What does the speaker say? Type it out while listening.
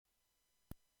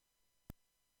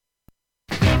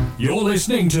You're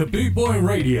listening to Boot Boy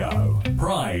Radio.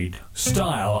 Pride,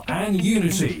 style, and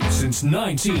unity since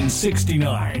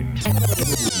 1969.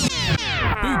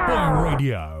 Boot Boy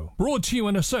Radio. Brought to you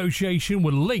in association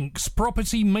with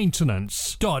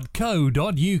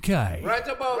linkspropertymaintenance.co.uk. Right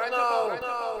about now.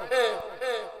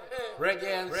 Reggae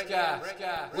and Ska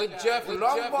with Jeff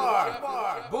Lombard.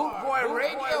 Boot Boy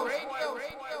Radio.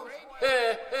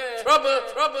 Trouble.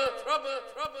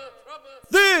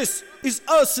 This is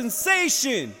a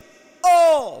sensation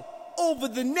all over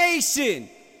the nation.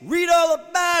 Read all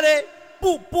about it.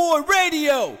 Boot Boy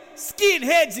Radio.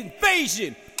 Skinheads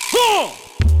Invasion. Huh!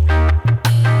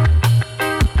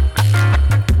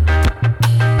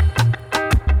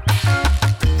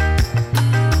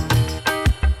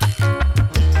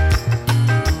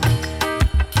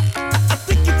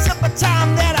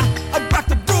 Time that I rock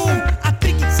the room. I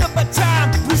think it's about time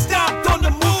we stopped on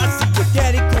the move. I see your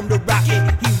daddy come to rock it,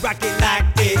 he rock it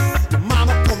like this. Your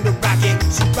mama come to rock it,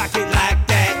 she rock it like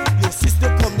that. Your sister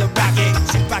come to rock it,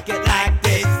 she rock it like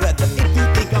this. Whether if you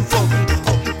think I'm funky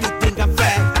or if you think I'm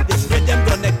fat, this rhythm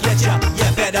gonna get ya.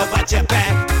 You better watch your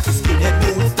back. The skinhead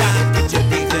moon style, get your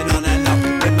dancing on that low.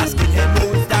 With my skinhead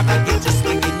moon style, I get you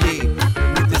swinging, yeah.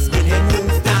 With the skinhead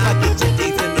moon style, I get you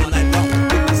dancing on that low.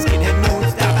 With my skinhead moon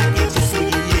style, I get you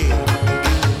swinging, yeah.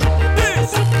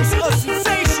 This is a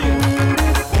sensation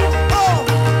all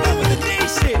over the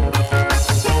nation.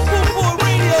 Boot Boy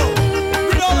Radio,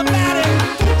 read all about it.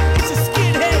 It's a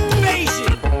skinhead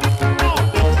invasion.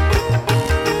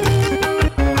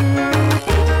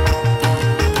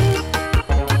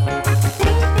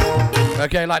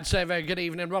 Okay, I'd like to say a very good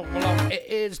evening, welcome along. It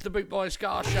is the Boot Boy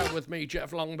Ska Show with me,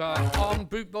 Jeff Longbar, on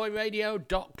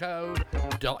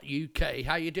bootboyradio.co.uk.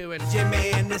 How you doing?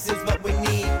 Jimmy, and this is what we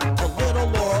need. A little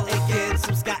Laurel Aiken,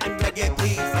 some Scott and reggae,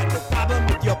 please. Got no problem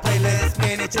with your playlist,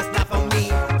 man, it's just not for me.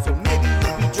 So maybe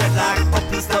you be dreadlock or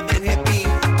peace loving hippie,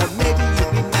 or maybe you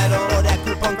be metal or that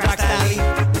cool punk rock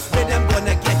style. This rhythm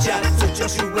gonna get ya, so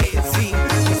just you wait and see.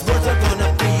 These words are gonna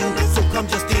free you, so come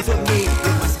just dance with me.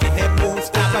 With my skinhead moon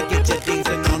stop, I get you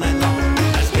dancing all night long.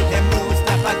 With my skinhead moon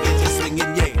stop, I get you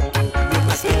swinging, yeah. With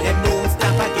my skinhead moon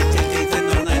stop, I get you dancing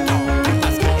all night long. With my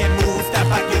skinhead moon stop,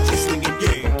 I get you swinging,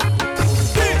 yeah.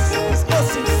 This is a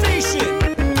sensation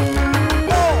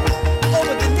all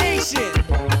over the nation.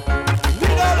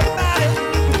 Read all about it.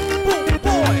 Boot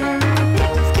Boy,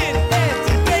 Skinheads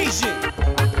Invasion.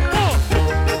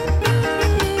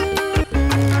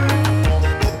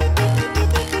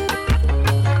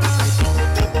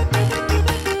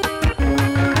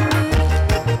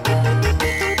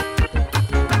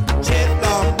 Jeff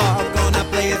Lombard gonna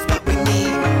play us what we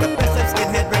need. The best of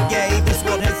skinhead reggae this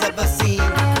world has ever seen.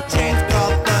 James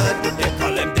Crawford, they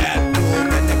call him that fool.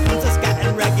 When it comes to scat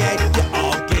and reggae, you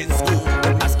all get schooled.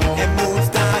 With my skinhead moon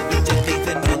style, I get you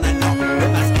dancing all night long.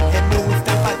 With my skinhead moon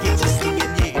style, I get you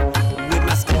singing, yeah. With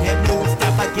my skinhead moon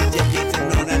style, I get you dancing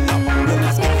all night long. With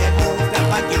my skinhead moon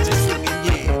style, I get you swinging,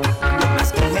 yeah. With my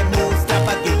skinhead moon style,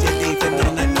 I get you dancing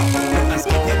all night long. With my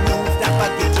skinhead moon style, I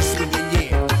get you swinging,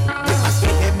 yeah. With my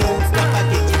skinhead moon style, I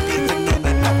get you dancing all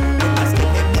night long. With my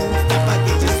skinhead moon style, I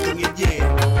get you swinging, yeah.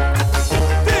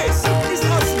 This is a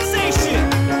sensation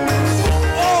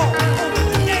all over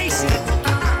the nation.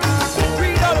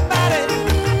 Read all about it.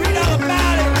 Read all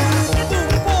about it.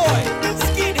 Boot Boy,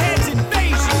 Skinheads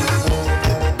Invasion.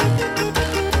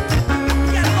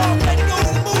 We got a long way to go to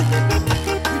the moon.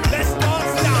 We best not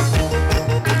stop.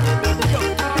 Yo.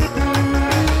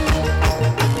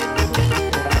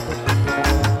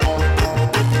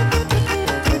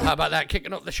 How about that?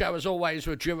 Kicking off the show as always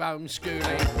with Jerome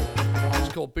Schooley.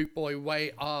 It's called Boot Boy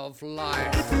Way of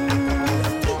Life.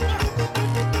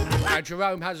 Now,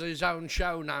 Jerome has his own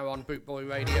show now on Boot Boy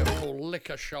Radio called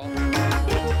Liquor Shop.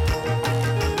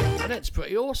 And it's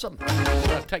pretty awesome.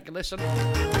 So take a listen.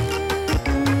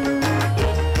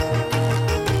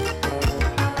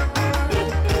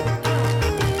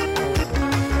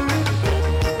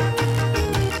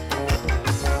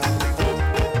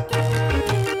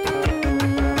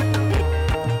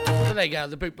 So there you go,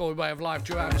 the Boot Boy Way of Life,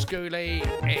 Jerome Schooley.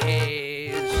 It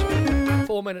is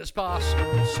 4 minutes past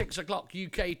 6 o'clock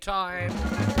UK time.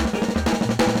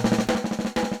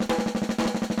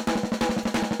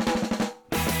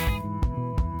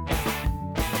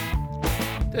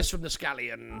 This from the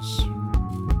Scallions.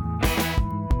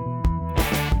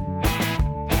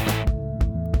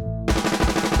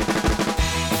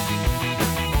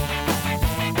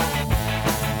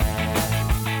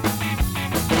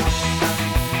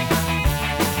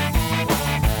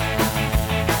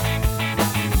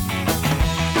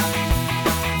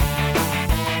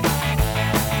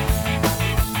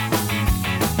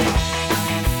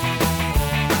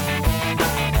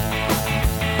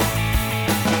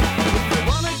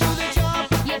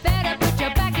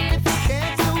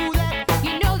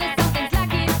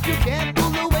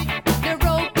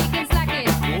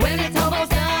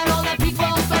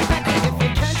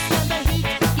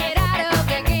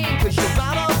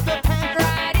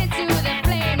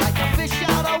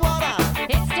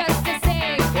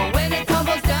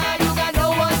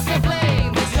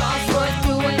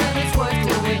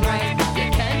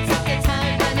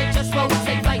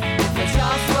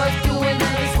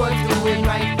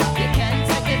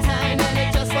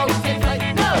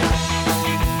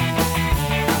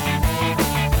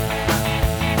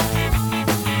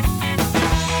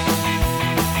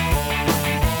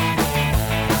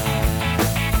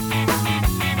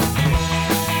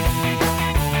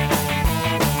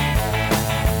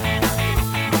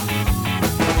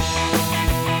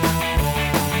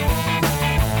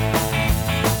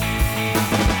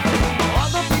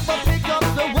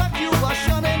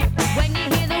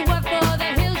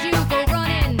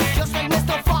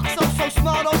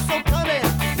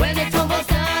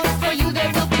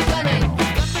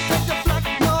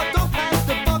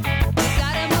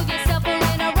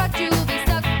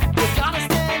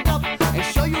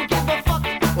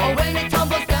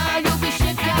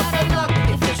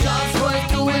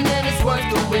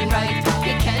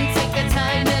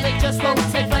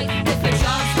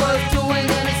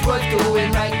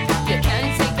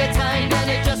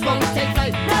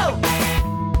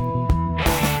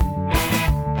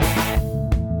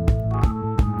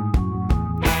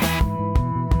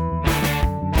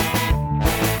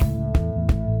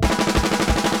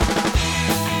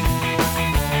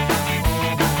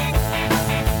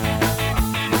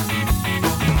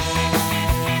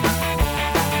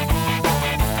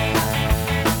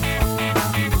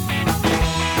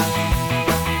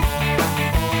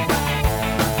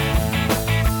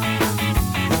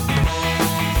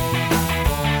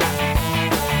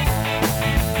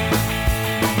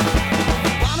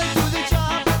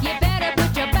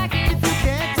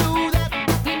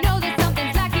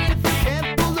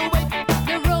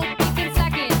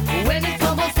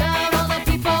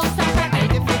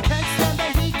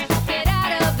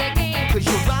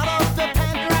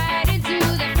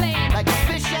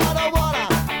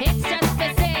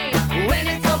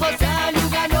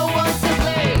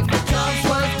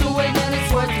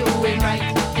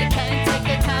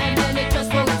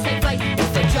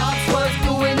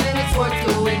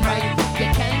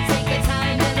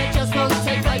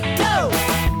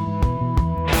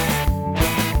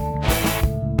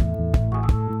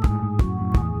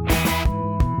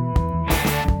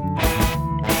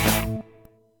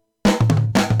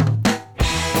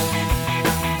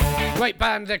 Great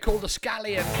band, they're called the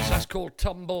Scallions. That's called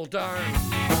Tumble Down.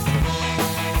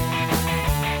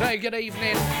 Very good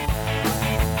evening.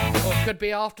 Or it could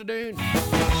be afternoon.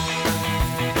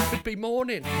 Could be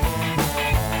morning.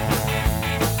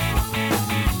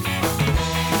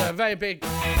 So a very big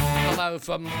hello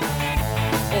from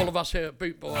all of us here at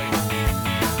Bootboy.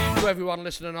 To everyone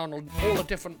listening on all the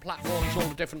different platforms, all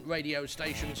the different radio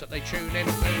stations that they tune in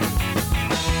to.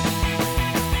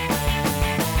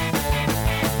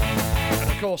 And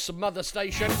of course the mother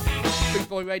station,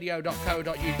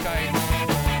 bootboyradio.co.uk,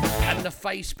 and the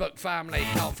Facebook family,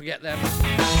 can't forget them.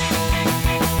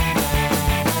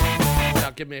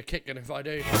 Now give me a kicking if I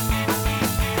do.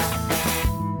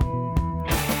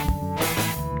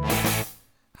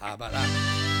 How about that?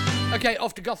 Okay,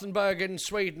 off to Gothenburg in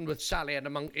Sweden with Sally and the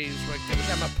Monkeys. We're giving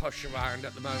them a push around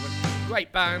at the moment.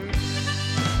 Great band.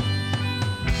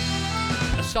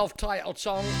 A self-titled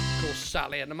song called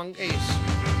Sally and the Monkeys.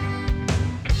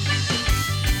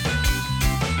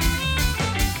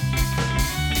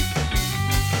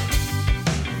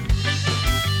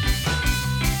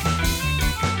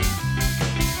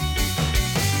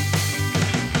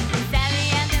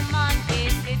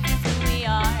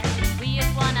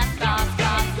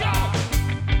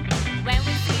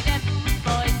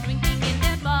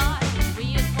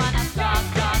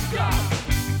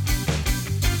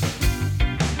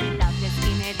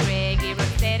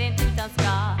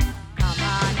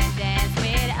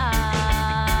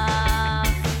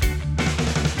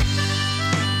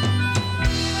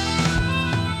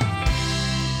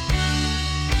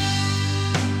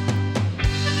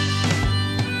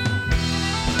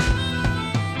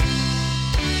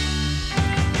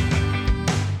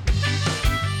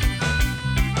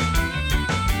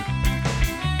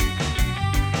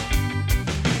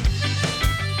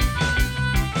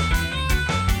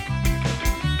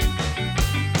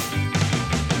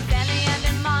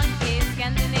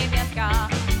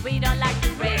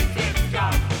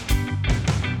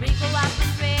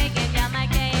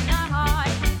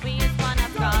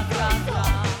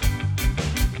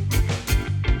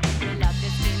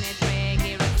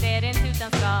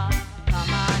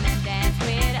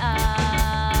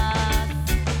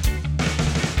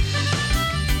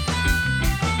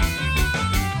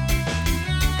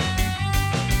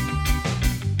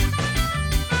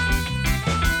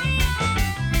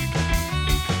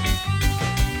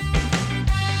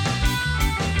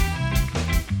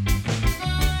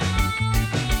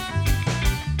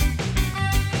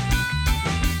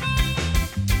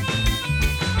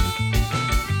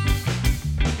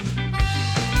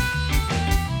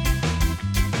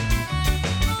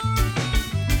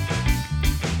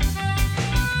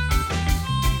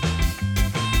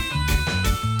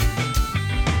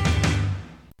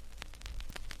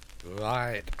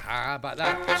 Right, how about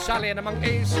that? Sally and the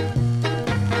Monkeys.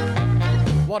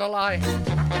 What a life.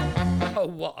 Oh,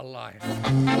 what a life.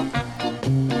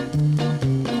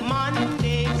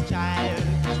 Monday's child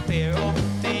is fair of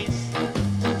face.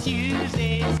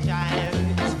 Tuesday's child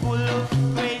is full of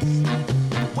grace.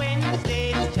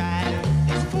 Wednesday's child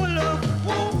is full of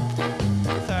woe.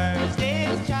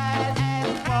 Thursday's child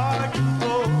has far to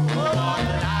go. Oh, what a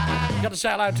lie. Got to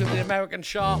say hello to the American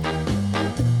Sharp.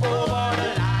 Oh, what a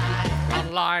lie.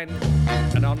 Online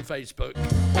and on Facebook.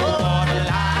 Oh, what a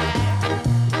lie.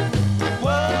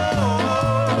 Whoa,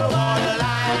 what a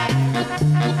lie.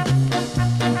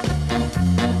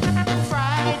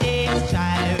 Friday's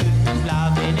child is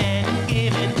loving and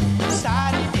giving.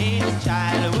 Saturday's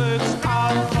child works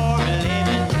hard for a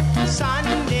living.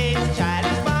 Sunday's child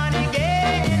is born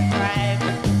again in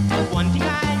private. But one thing I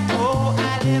know, I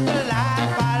live a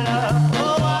life I love.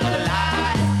 Oh, what a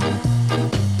lie.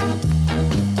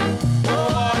 Oh,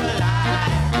 what a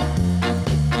lie.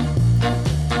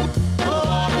 Oh,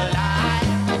 what a lie.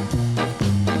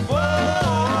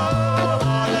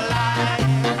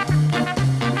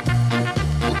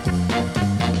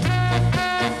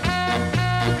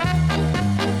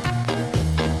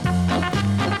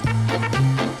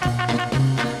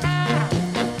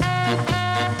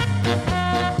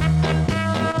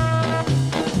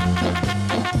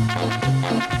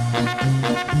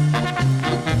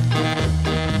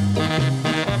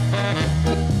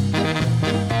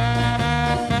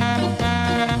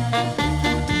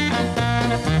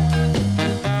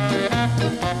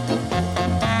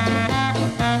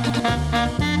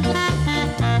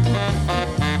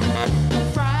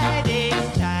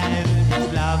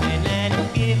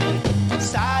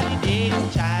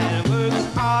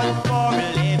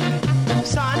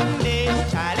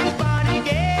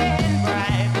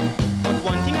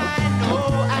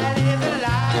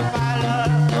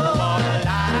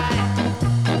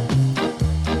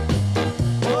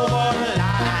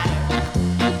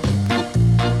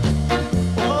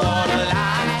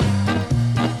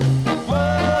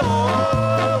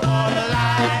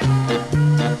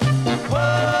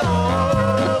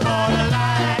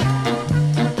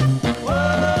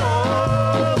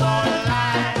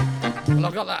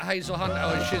 Hazel Hunt.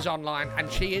 Oh, she's online,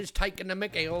 and she is taking the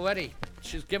mickey already.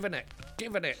 She's giving it.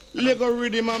 Lego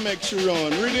rhythm and make she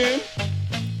run. Rhythm.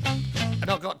 And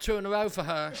I've got 2 in a row for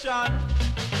her. Sean.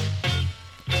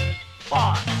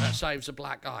 That saves a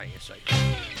black eye, you see.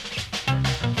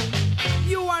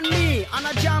 You and me on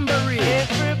a jamboree.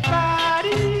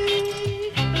 Everybody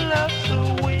loves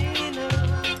a winner.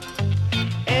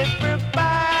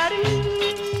 Everybody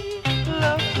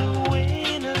loves a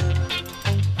winner.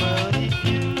 But if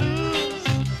you lose,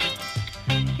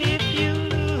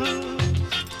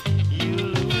 you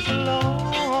lose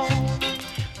alone.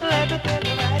 Let me tell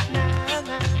you right now.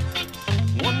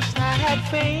 Once I had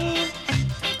fame,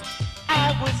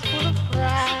 I was full of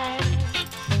pride.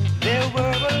 There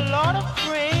were a lot of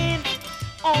friends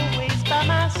always by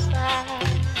my side.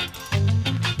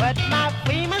 But my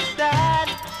fame has died.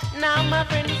 Now my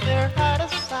friends, they're out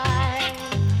of sight.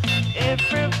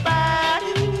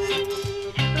 Everybody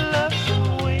loves a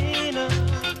winner.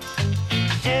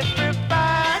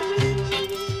 Everybody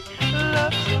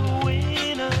loves a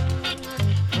winner.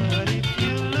 But if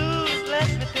you lose, let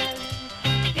me tell you,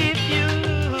 if you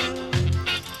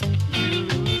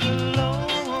lose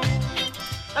alone.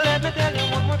 Let me tell you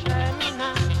one more time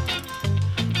now.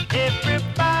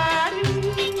 Everybody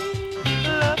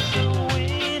loves a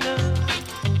winner.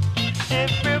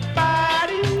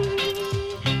 Everybody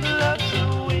loves a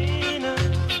winner.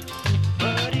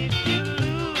 But if you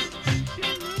lose,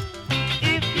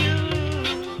 you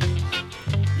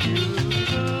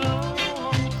lose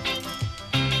alone.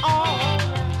 All right.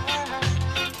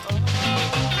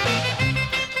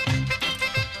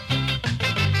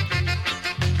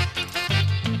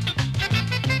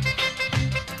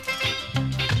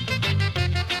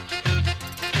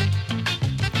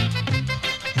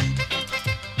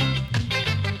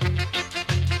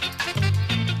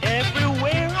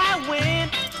 Everywhere I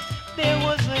went, there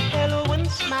was a hello and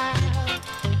smile.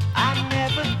 I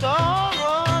never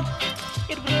thought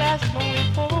it would last only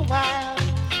for a while.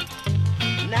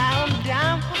 Now I'm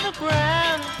down on the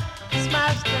ground,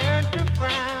 smiles turn to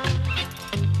frown.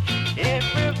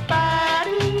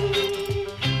 Everybody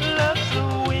loves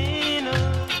a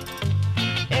winner.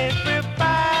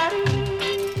 Everybody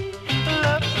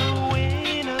loves a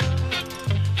winner.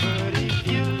 But if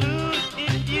you lose,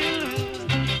 you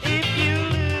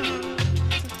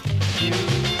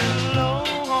lose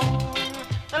alone.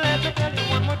 Let me tell you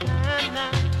one more time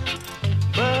now.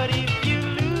 But if you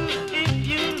lose,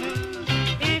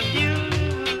 you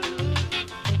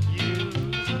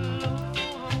lose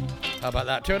alone. How about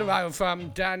that? 2 in a row from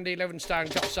Dandy Livingstone.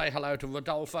 Got to say hello to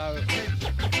Rodolfo.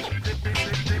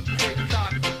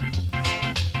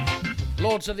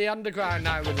 Lords of the Underground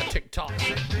now with the TikTok.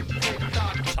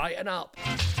 Tighten up.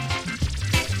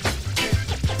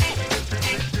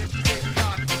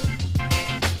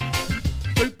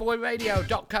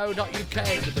 bootboyradio.co.uk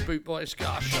with the Bootboy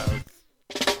Ska Show.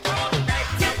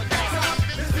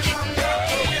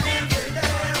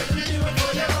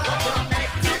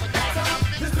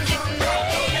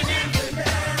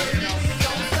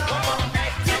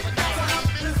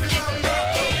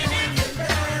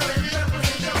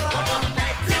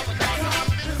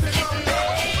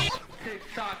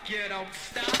 You don't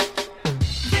stop.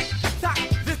 Tick-tock,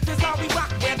 this is how we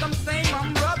rock. We're them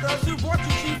same brothers who brought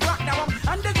you cheap rock. Now I'm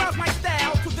underground's my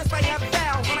style. To this I have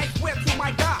vows, and I swear to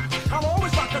my God, I'll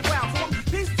always rock the ground. So I'm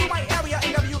peace to my area,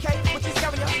 NWK, which is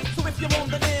area. So if you're on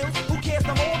the news, who cares?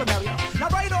 The more the merrier. Now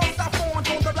right off South Orange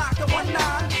on the block of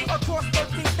 19 across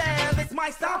 13th Ave, it's my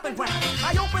stomping ground.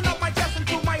 I open up my chest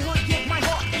into my hood, give my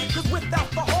heart. 'Cause without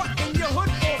the heart, in your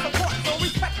hood falls apart. So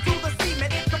respect to the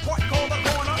cement, the part called the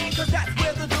corner. 'Cause that's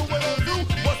where the do what do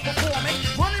was performing.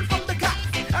 Running from the cops,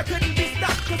 I couldn't be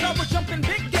stopped. 'Cause I was jumping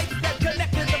big gates that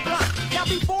connected the block. Now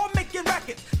before making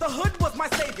records, the hood was my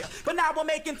savior. But now we're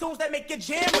making tunes that make you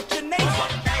jam with your neighbor.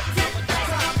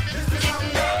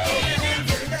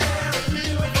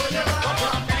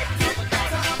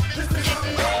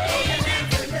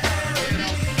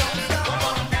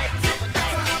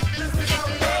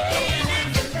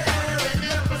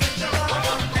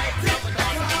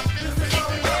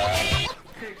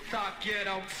 You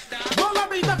don't stop. Well, I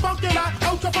be the funkular,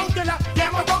 ultra funkular,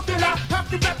 gamma funkular. Have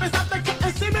to represent the cut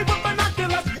and see me with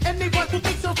binoculars. Anyone who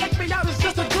thinks he'll take me out is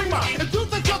just a dreamer. If you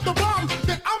think you're the bomb,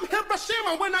 then I'm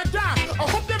Hiroshima when I die. I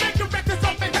hope they're making records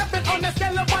up in heaven.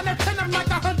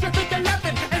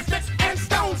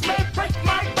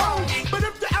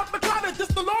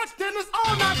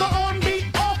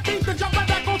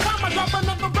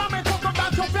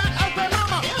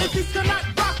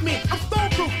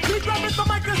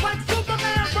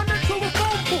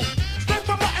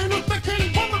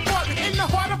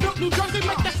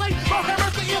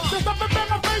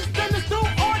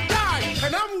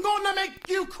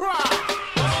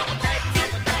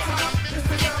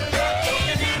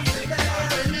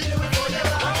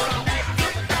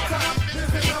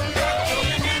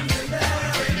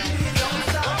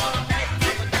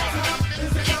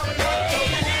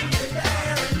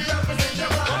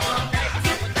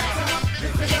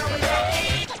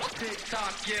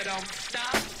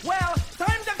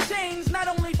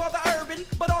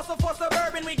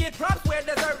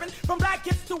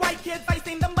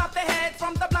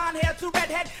 from the blonde hair to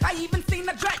redhead. I even seen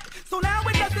the dread. So now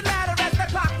it doesn't matter as the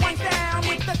clock winds down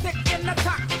with the tick and the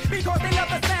clock, because they love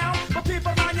the sound. But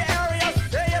people around your area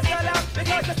say you sell out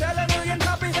because you sell a million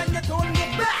copies and you're doing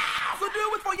it back. So do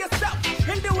it for yourself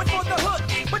and do it for the hood,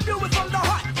 but do it from the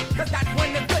heart, cause that's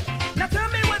when it's good. Now tell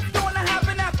me what's gonna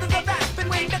happen after the rap, and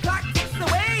when the clock ticks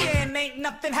away and ain't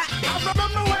nothing happening. I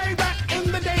remember way back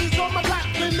in the days on my block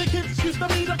when the kids used to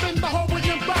meet up in the hallway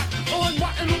and rock on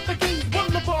Martin Luther King's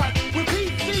Boulevard with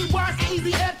P.C. Wise,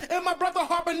 Easy Ed, and my brother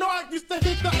Harbinard used to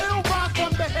hit the ill rocks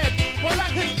on the head while I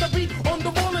hit the beat on the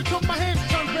wall until my hands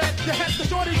turned red. You had the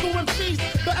shorties who MCs,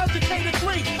 the educated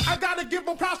three. I gotta give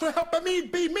them props for helping me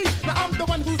be me. Now I'm the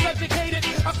one who's educated.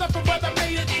 I suffer but I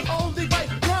made it. Only right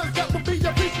ones that will be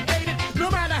appreciated. No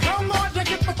matter how large I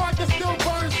get, the fire still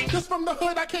burns. Just from the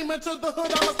hood I came into the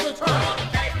hood, I must return.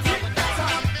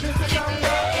 This is how we go.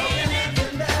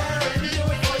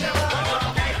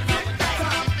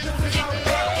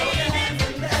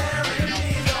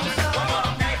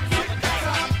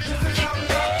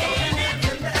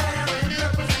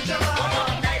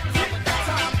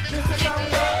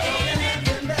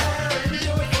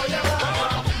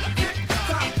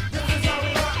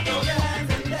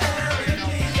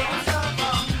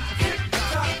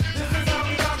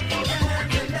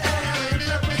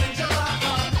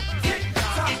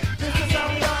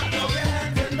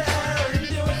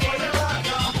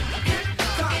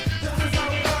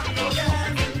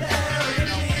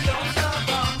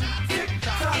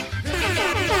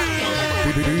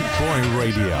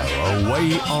 Radio, a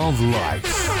way of life.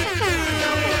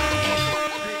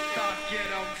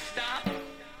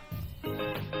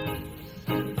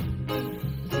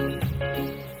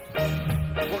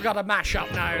 We've got a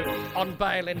mash-up now on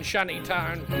Bale in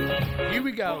Shantytown. Here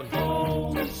we go.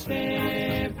 Oh,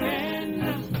 seven.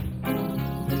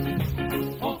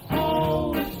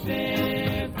 Oh,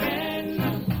 seven.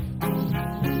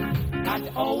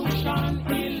 At Ocean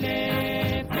 11.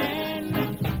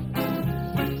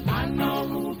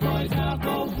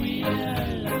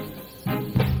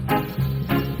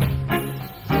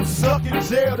 Stuck in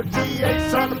jail, the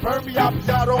DA's trying to burn me out,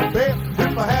 out on bail.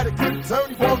 If I had a good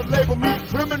attorney, wanna label me a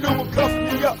criminal and cuff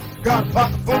me up. Got a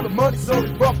pocket full of money, so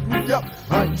they rough me up.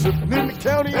 I ain't tripping in the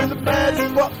county and the mad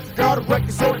as fuck. Got a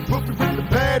record, so they put me with the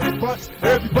baddest bunch.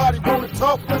 Everybody wanna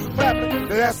talk cause I'm rapping.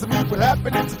 They asking me what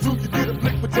happened, it's true, you get a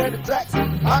flick with Janet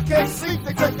Jackson. I can't see,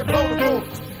 they taking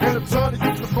photos. And I'm trying to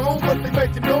use the phone, but they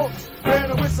making noise.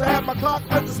 Man, I wish I had my clock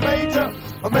with this major.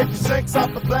 I'm making shakes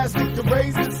off the plastic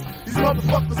erasers. These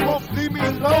motherfuckers won't leave me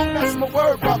alone. That's my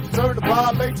word. About to turn the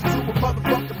violation to a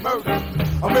motherfucking murder.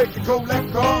 I'm making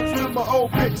collect calls to my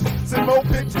old bitches, send more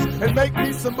pictures, and make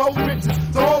me some more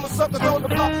bitches. To all the suckers on the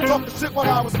block talking shit while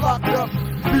I was locked up.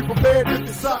 Be prepared to get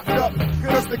socked up.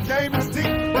 Cause the game is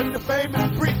deep, but the fame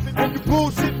is brief. And you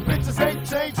bullshit bitches ain't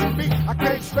changing me. I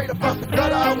came straight up out the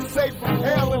gutter, I was safe from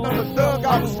hell. And I'm a thug,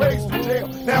 I was raised in jail.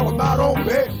 Now I'm out on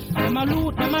bail. Them a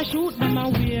loot, them a shoot, them a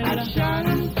wear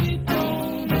Shanty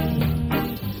Town.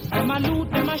 Them a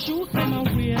loot, them a shoot, them a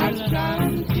wear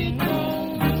Shanty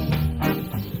Town.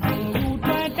 Root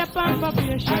by the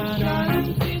population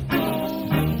Shanty Town.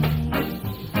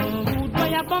 Root by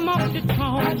a bomb up the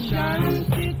town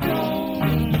Shanty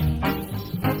Town.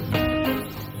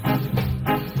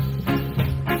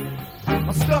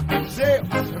 I'm stuck in jail,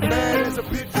 and man as a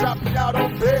bitch shot me out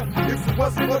on bail. If it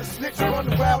wasn't for the snitch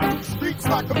running wild through the streets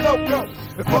like a loco,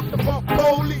 and fuck the punk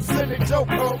police and they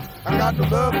choco. I got no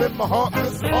love in my heart,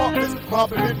 cause I'm heartless.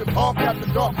 Mobbing in the park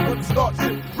after dark when it start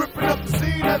shit. Ripping up the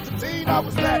scene as a teen, I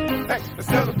was that. Hey, and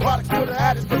selling products to the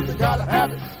addicts, but they gotta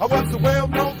have it. I was a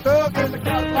well-known thug, and I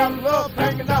got a lot of love.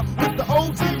 Hanging out with the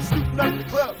OGs, shooting up the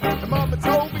club. And mama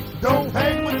told me, don't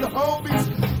hang with the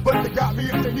homies. But they got me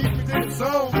if they need me, then it's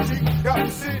on. G got me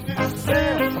sitting in the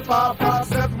cell. A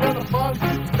 557 when I'm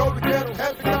finally used to go to ghetto.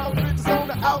 Having all bitches on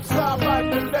the outside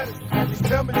writing letters. And just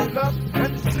tell me they love me,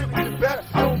 and this shit will get better.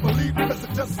 I don't believe it, cause I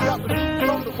just got the news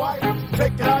on the wire.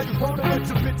 Take it how you wanna, let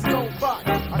your bitches on fire.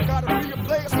 I gotta be a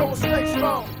player, so I stay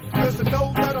strong. Cause I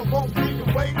know that I won't be the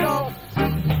way long.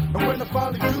 And when I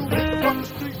finally do hit the fucking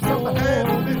streets, I'm a hand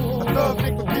on this. A thug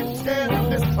nigga get scared of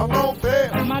this. I'm on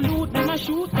bail. Them a loot, them a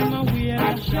shoot, them a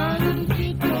wear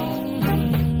Shanty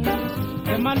Town.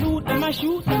 Them a loot, them a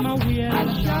shoot, them a wear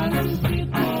Shanty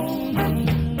Town.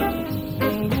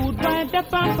 Root by the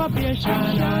population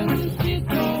Shanty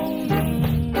Town.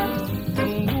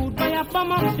 Root by a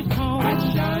bomb up the town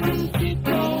Shanty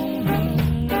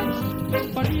Town.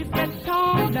 But if they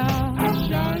torn down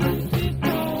Shanty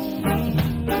Town,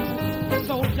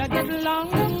 soldier get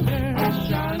longer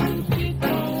Shanty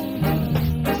Town.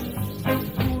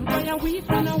 Root by a weep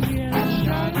and a wear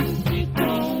Shanty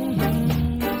Town.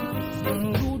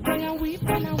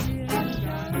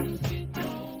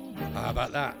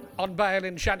 On bail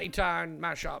in Shantytown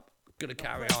mashup. Gonna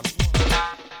carry on.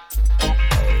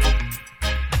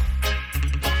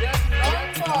 Jeff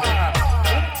Lombard,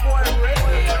 Boot Boy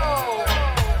Radio.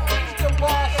 He's the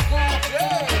boss DJ.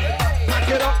 Pack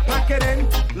it up, pack it in,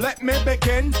 let me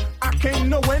begin. I came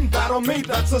to win, battle me,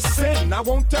 that's a sin. I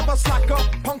won't ever slack up,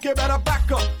 punk, you better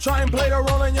back up. Try and play the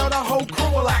role and you're the whole crew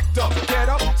will act up. Get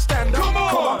up, stand up, come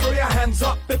on, throw your hands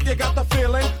up if you got the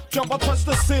feeling. Jump or touch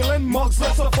the ceiling, mugs,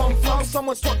 that's a funk flow.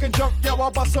 Someone's talking junk, yo,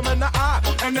 I'll bust them in the eye.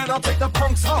 And then I'll take the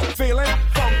punks out, feeling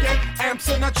funky. Amps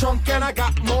in the trunk and I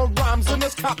got more rhymes than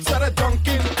this cops at a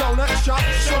Dunkin' Donut shop.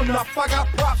 Sure enough, I got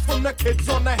props from the kids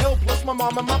on the hill, plus my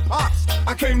mom and my pops.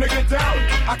 I came to get down,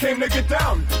 I came to get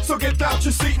down. So get out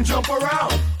your seat and jump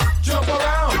around. Jump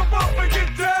around. Jump up and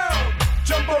get down.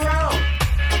 Jump around.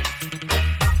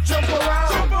 Jump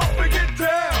around. Jump up and get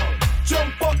down.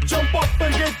 Jump up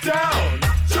and get down.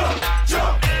 Jump,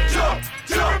 jump, jump,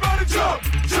 jump. Everybody jump,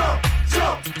 jump,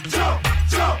 jump, jump,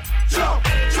 jump, jump,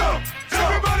 jump.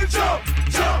 Everybody jump,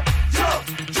 jump, jump,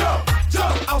 jump,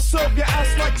 jump. I'll serve your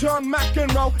ass like John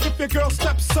McEnroe. If your girl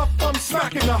steps up, I'm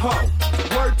smacking the hoe.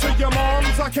 Word to your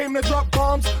moms, I came to drop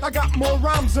bombs. I got more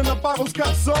rhymes than the Bible's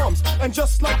got psalms. And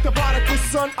just like the prodigal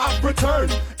son, I've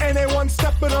returned. Anyone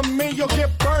stepping on me, you'll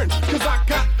get burned. Cause I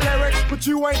got lyrics, but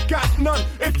you ain't got none.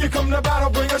 If you come to battle,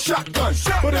 bring a shotgun.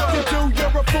 But if you do,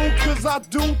 you're a fool, cause I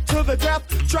do to the death.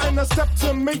 Trying to step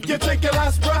to me, you take your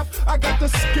last breath. I got the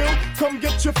skill, come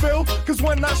get your fill. Cause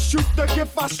when I shoot the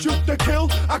gift, I shoot the kill.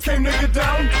 I came to get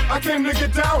down, I came to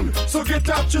get down. So get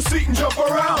out your seat and jump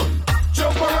around.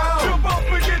 Jump around, jump up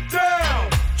and get down.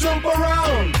 Jump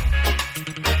around,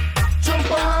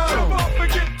 jump around, jump up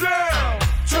and get down.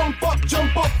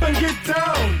 Jump up and get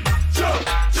down. Jump,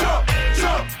 jump, jump,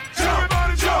 jump.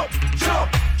 Everybody jump,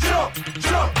 jump, jump,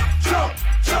 jump, jump, jump,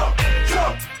 jump,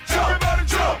 jump. Everybody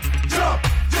jump, jump,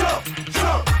 jump,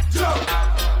 jump, jump.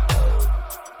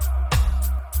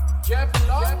 Jeff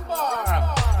Lombard,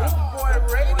 Boot Boy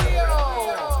Radio.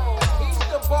 He's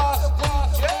the boss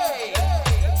DJ.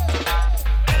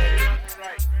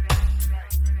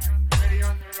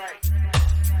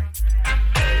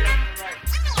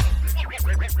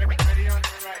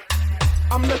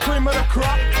 I'm the cream of the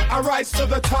crop, I rise to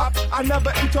the top. I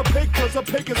never eat a pig cause a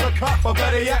pig is a cop. Or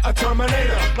better yet, a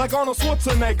Terminator, like Arnold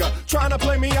Schwarzenegger. Trying to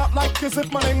play me out like as if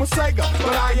my name was Sega.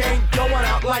 But I ain't going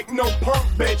out like no punk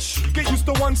bitch. Get used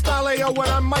to one style AO when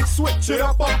I might switch it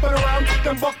up and around.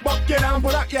 Then buck, get down,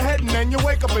 put out your head and then you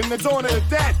wake up in the dawn of the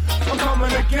dead. I'm coming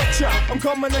to get ya, I'm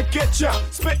coming to get ya.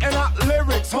 Spitting out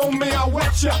lyrics, homie, I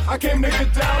wet ya. I came to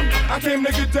get down, I came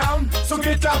to get down. So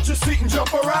get out your seat and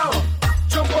jump around.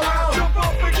 Jump around, jump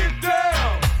up and get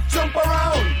down. Jump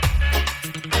around,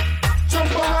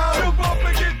 jump around, jump up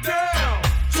and get down.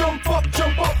 Jump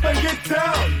up and get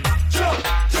down. Jump,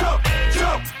 jump, jump,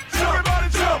 jump. Everybody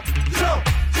jump, jump,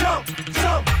 jump,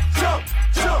 jump, jump,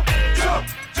 jump, jump.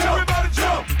 Everybody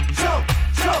jump, jump,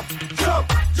 jump, jump,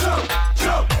 jump,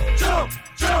 jump, jump.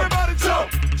 Everybody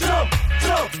jump, jump,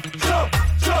 jump, jump,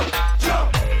 jump, jump,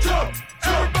 jump.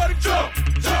 Everybody jump,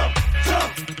 jump,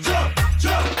 jump, jump,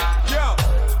 jump. Yo,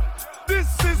 this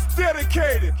is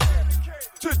dedicated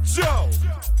to Joe,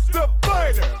 the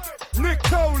fighter,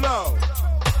 Nicolo.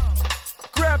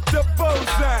 Grab the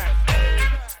Bozak.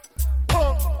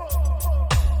 Pump.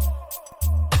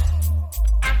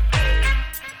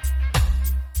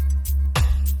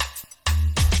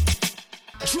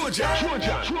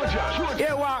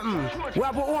 Here what? We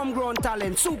have a homegrown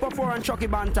talent, Super 4 and Chucky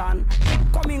Bantan.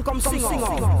 Come sing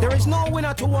out. There is no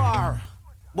winner to war,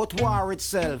 but war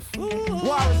itself. War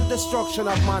is the destruction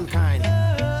of mankind.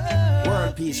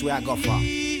 World peace we are go for.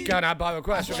 Going out by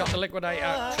request, we've got the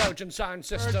Liquidator, Trojan Sound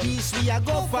System. Peace we are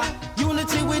go for.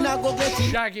 Unity we not go get it.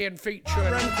 Shaggy and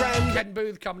featuring Ken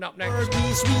Booth coming up next. World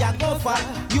peace we are go for.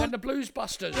 And the Blues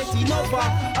Busters.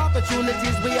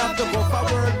 Opportunities we have to go for.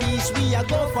 World peace we are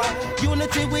go for.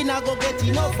 Unity we not go get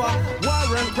enough for.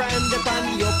 War and crime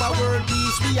depend the upper. World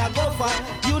peace we are go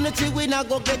for. Unity we not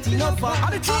go get enough for.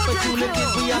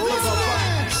 Opportunities we have to go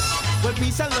for. When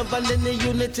peace and love and then the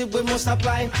unity we must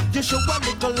apply. Just show a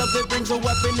little love, it brings a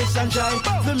happiness and joy.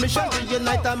 The mission to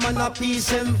unite a man of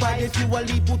peace and fight. If you a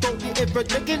leap put out the effort,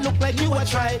 make it look like you a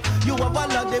try. You have a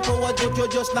lot of power, but you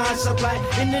just not supply.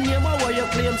 In the name of what you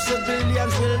claim,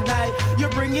 civilians will die. You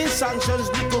bring in sanctions,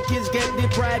 little kids get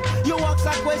deprived. You ask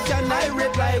a question, I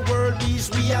reply. World peace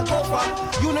we are go for.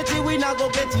 Unity we not go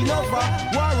get enough for.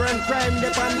 War and crime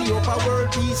depend the upper.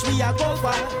 World peace we are go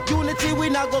for. Unity we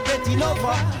not go get enough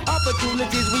for.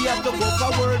 Opportunities we have to go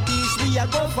for. World peace we a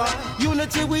go for.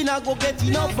 Unity we not go get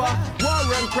enough for.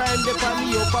 War and crime depend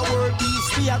me up. World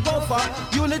peace we a go for.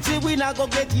 Unity we not go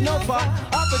get enough for.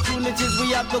 Opportunities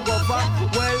we have to go for.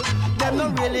 Well, them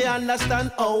don't really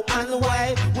understand how and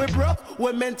why we broke.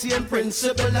 We maintain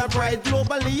principle and pride.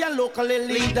 Globally and locally,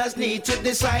 leaders need to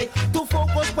decide to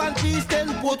focus on peace,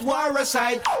 then put war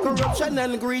aside. Corruption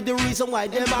and greed, the reason why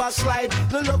them backslide.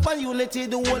 The love and unity,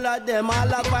 the whole of them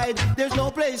all abide. There's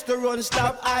no place to run,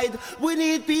 stop, hide. We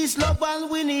need peace, love, and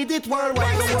we need it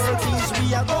worldwide. The world peace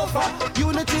we a go for.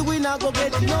 Unity we not go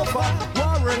get enough for.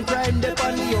 War and crime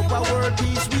depend the upper. World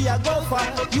peace we a go for.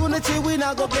 Unity we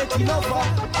not go get enough for.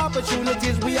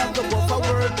 Opportunities we have to go for.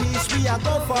 World peace we a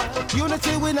go for.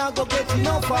 Unity we not go get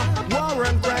enough for. War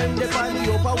and crime depend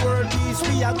the upper. World peace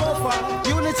we a go for.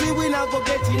 Unity we not go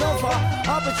get enough for.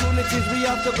 Opportunities we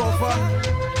have to go for.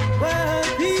 World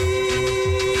peace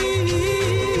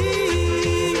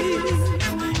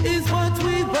is what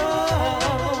we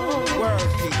want. World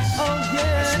peace. Oh yeah.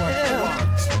 That's what we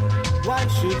want. Why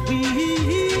should we?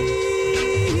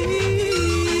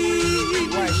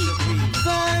 Why should we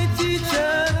fight each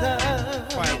other?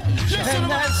 fight each other? And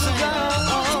that's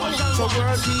wrong. So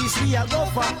world peace we a go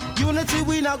for. Unity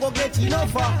we not go get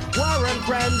enough for. War and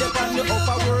crime depend the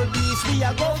upper. World peace we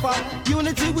a go for.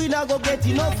 Unity we not go get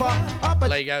enough for.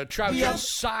 There you go, Trojan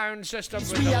sound system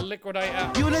with the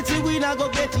Liquidator. Unity we not go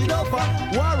get enough for.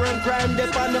 War and crime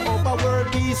depend the upper.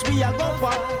 World peace we a go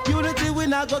for. Unity we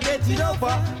not go get enough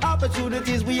for.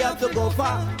 Opportunities we have to go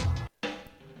for.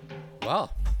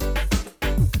 Well,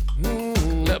 a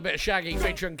little bit of Shaggy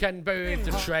featuring Ken Booth.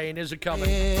 The train is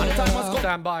a-coming.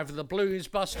 Stand by for the Blues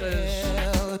Busters.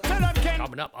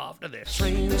 Coming up after this.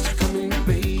 Train is coming,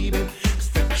 baby.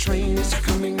 The train is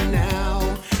coming now.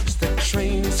 The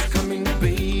train is coming,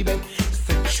 baby.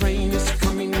 The train is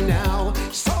coming now.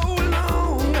 So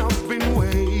long I've been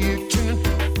waiting,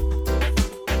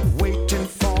 waiting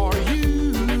for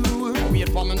you. Wait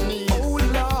for me. Oh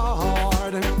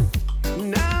Lord,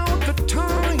 now the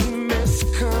time has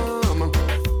come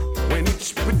when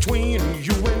it's between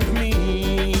you and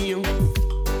me.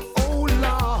 Oh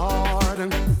Lord,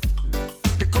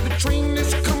 because the train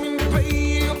is coming,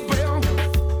 baby.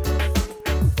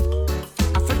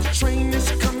 I said the train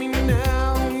is coming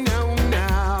now, now,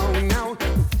 now, now.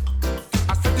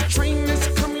 I said the train is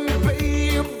coming,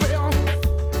 baby.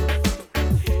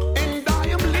 And I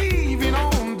am leaving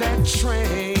on that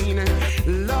train,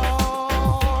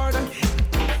 Lord.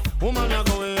 Woman, I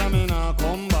go here, me nah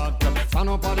come back. Stand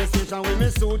up at the station with me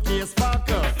suitcase pack.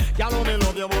 Y'all me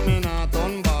love you, but me not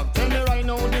turn back. Tell me right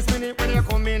now, this minute when you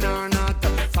come in or not.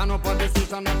 Stand up at the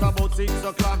station at about 6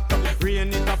 o'clock. Rain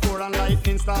it a pour and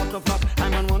lightning start to flash.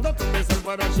 I'm on wonder to myself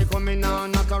whether she coming or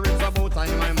not. Or it's about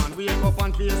time my man wake up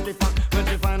and face the fact when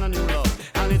she find a new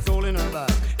love and it's all in her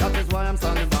bag. That is why I'm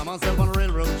standing by myself on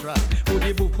railroad track.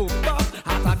 Booty boop boop bop,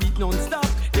 heart a beat non-stop.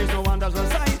 There's no one that's on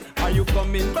side. Are you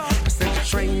coming back? I said the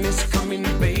train is coming,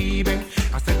 baby.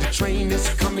 I said the train is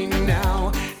coming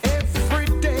now. Every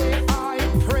day I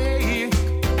pray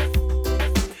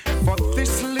for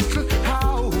this little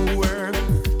hour.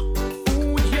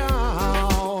 Ooh,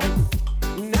 yeah.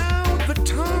 Now the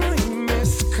time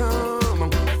has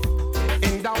come,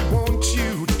 and I want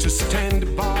you to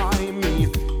stand by me.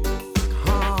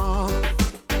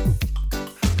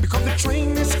 Because the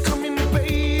train is coming,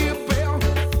 baby.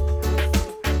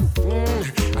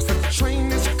 I said the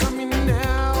train is coming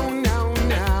now, now,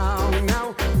 now,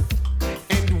 now.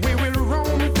 And we will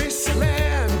roam this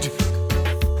land,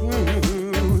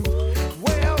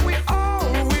 where we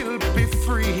all will be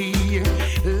free,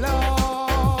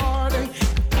 Lord.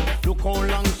 Look how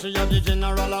long she had the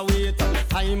general await.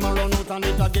 Time a run out and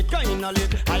it a get kinda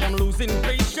late. I am losing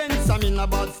patience, I'm in a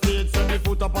bad state. Set me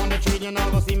foot up on the train, you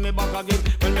never see me back again.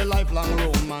 When my lifelong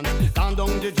romance down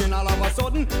the drain, all of a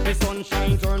sudden the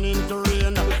sunshine turn into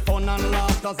rain. Fun and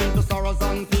laughter into sorrows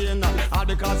and pain. All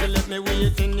because you left me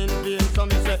waiting in vain. So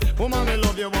me say, woman, me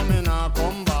love you, but me nah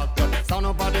come back. Stand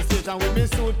up at the station with me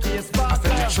suitcase back. I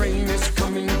said the train is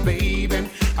coming, baby.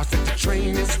 I said the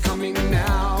train is coming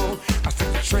now. I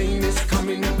said the train is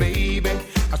coming, baby.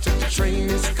 I said the train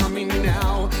is coming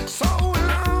now. So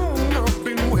long I've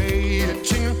been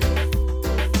waiting,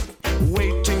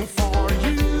 waiting for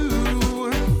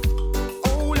you.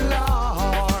 Oh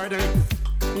Lord,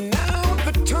 now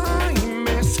the time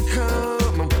has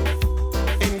come,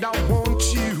 and I want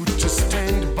you to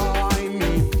stand by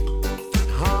me.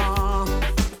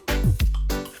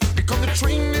 Because the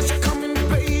train is coming,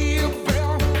 baby.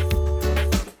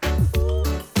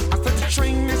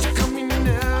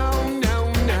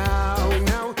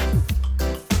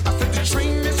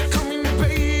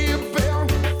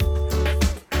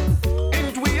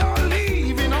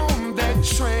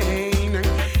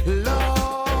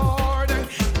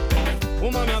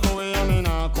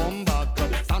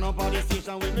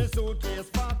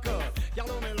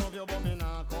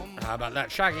 about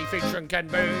that? Shaggy featuring Ken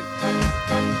Booth.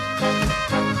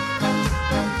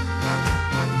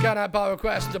 Going out by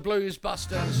request, the Blues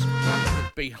Busters.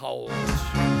 Behold.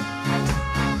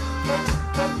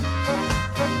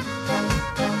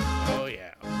 Oh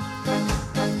yeah.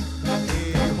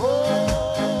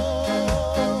 Behold,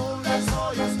 I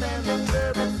saw you standing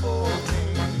there before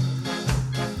me,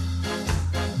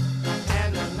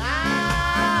 and now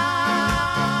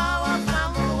I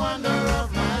found the wonder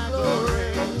of my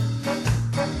glory.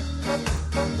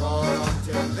 For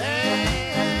until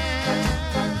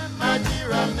then, my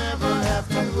dear, I'll never have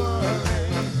to worry.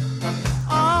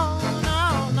 Oh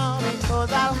no, no,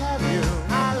 because I'll have you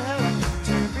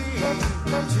to be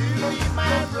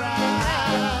my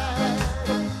bride.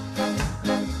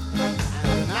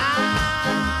 And now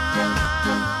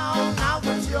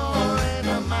that you're in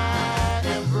my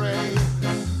embrace,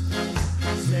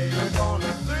 say you're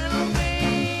gonna thrill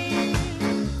me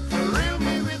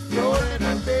with your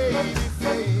little baby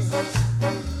face.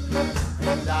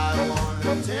 And I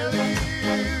wanna tell you,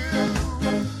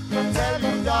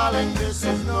 darling, this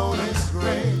is no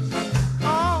disgrace.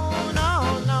 Oh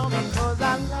no, no, because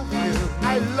I love you.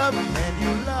 I love you and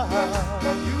you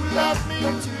love me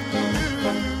too.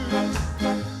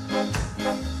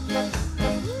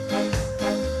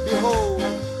 Behold,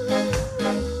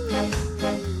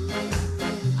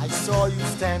 I saw you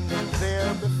standing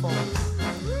there before me,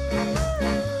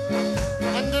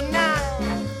 and now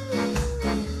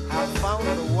I found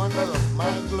the wonder of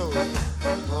my glory.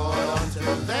 But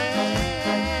until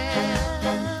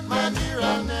then, my dear,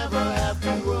 I'll never have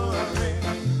to worry.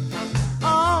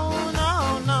 Oh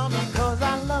no, no, because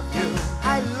I love you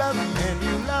and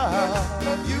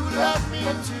you love me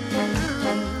too.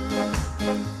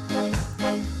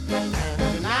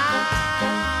 And now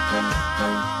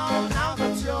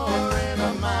that you're in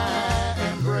my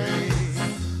embrace,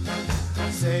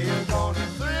 say you're gonna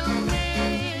thrill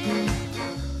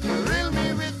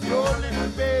me with your little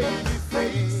baby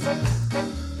face.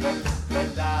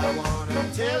 And I wanna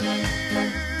tell you,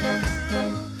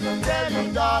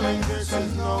 darling, this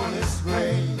is no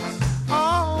disgrace.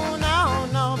 Oh no,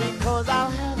 no, because I'll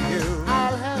have you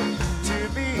to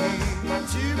be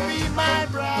my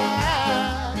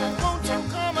bride. Won't you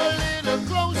come a little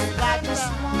closer like this?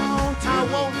 I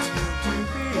want you to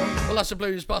be. Well, that's the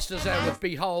Blues Busters there with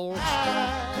Behold.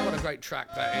 What a great track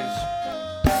that is.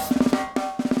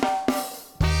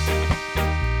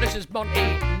 This is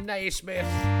Monty Naismith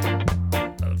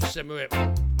of Simmerip.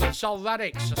 Soul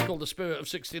Radix, that's called The Spirit of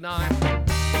 69.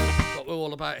 What we're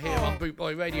all about here on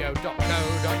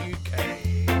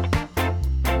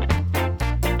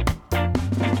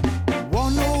bootboyradio.co.uk.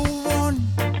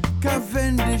 101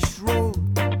 Cavendish Road,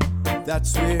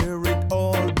 that's where it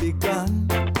all begun.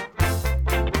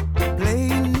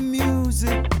 Playing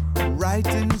music,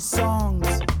 writing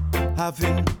songs,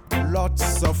 having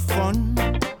lots of fun.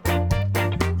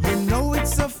 You know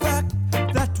it's a fact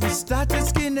that we started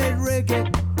skinhead reggae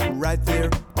right there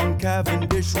on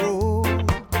Cavendish Road.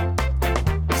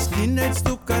 Skinheads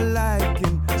took a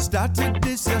liking, started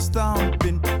this a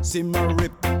stomping,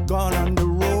 Simmerip gone on the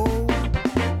road.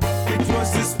 It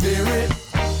was the spirit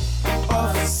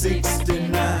of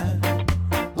 69.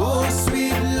 Oh,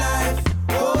 sweet life,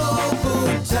 oh,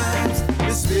 good times.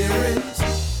 The spirit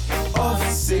of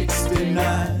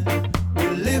 69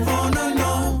 will live on and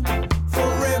on,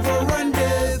 forever and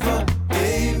ever.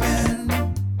 Amen.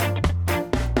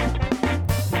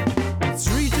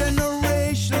 3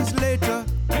 generations later,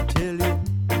 I tell you,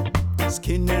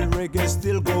 skinhead reggae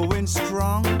still going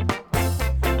strong.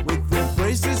 With their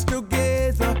braces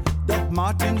together, Doc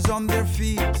Martens on their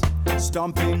feet,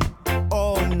 stomping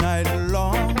all night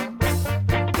long.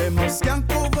 They must skank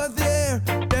over there,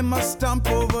 they must stomp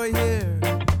over here,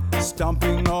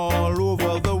 stomping all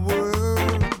over the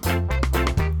world.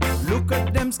 Look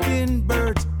at them skin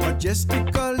birds,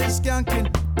 majestically skanking.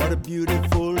 What a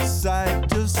beautiful sight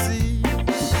to see.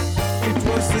 It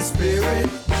was the spirit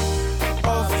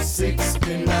of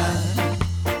 69.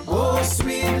 Oh,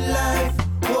 sweet life,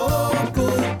 oh,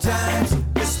 good times.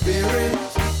 The spirit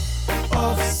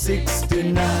of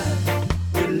 69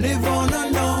 will live on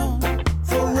and on,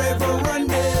 forever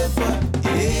and ever.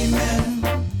 Amen.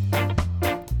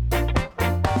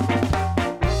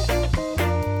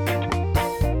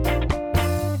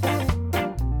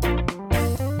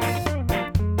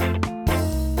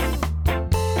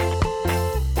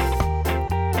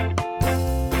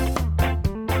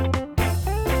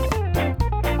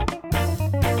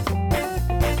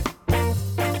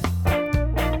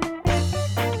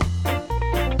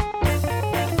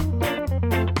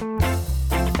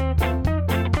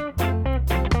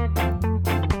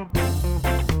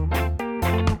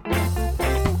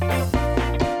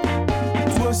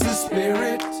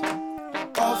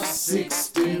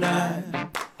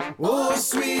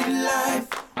 sweet life,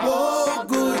 oh,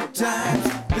 good times.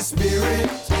 The spirit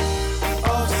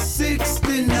of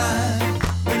 69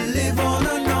 will live on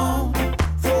and on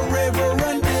forever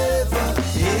and ever.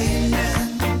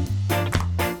 Amen.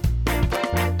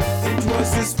 It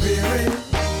was the spirit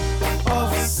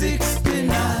of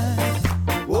 69.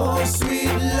 Oh, sweet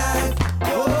life,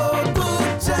 oh,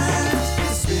 good times.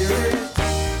 The spirit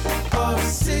of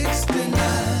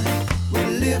 69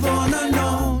 will live on and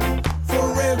on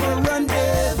forever and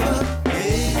ever.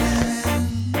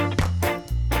 Amen.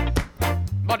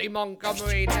 Monty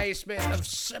Montgomery, Naismith of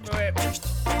Simmerit,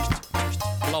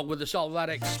 along with the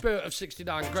Solvadic Spirit of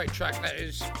 69. Great track that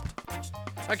is.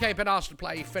 Okay, been asked to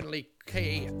play Finley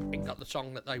Key. Ain't got the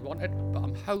song that they wanted, but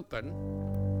I'm hoping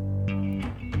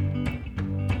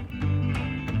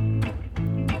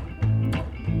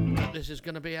that this is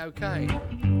going to be okay.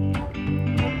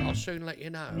 I'll soon let you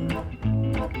know.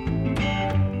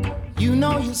 You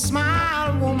know you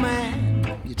smile,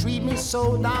 woman. You treat me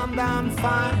so damn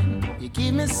fine. You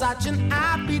give me such an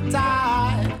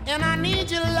appetite, and I need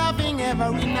your loving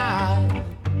every night.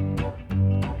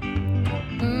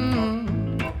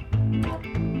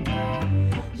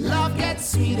 Love gets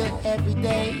sweeter every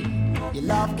day. Your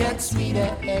love gets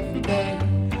sweeter every day.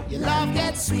 Your love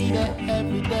gets sweeter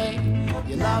every day.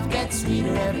 Your love gets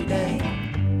sweeter every day.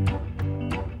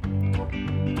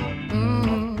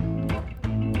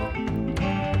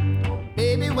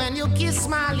 Baby, when you kiss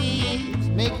my lips,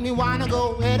 make me wanna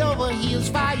go head over heels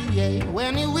for you, yeah.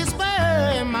 When you whisper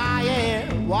in my ear,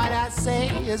 what I say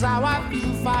is how I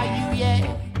feel for you,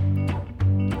 yeah.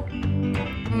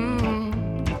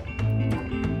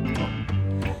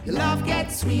 Your love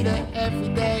gets sweeter every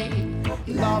day.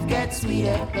 Your love gets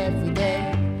sweeter every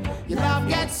day. Your love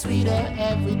gets sweeter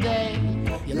every day.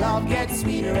 Your love gets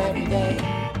sweeter every day.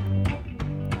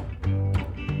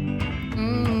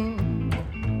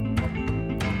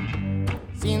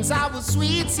 Since I was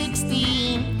sweet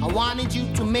 16, I wanted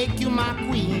you to make you my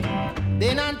queen.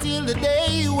 Then until the day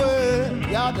you were,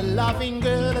 you're the loving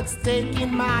girl that's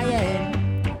taking my hand.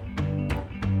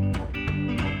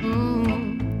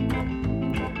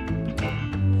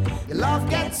 Your love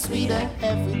gets sweeter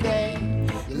every day.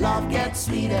 Your love gets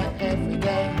sweeter every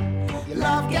day. Your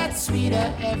love gets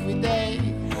sweeter every day.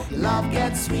 Your love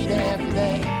gets sweeter every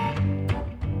day.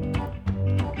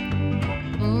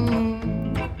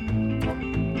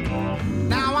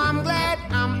 Now I'm glad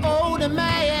I'm older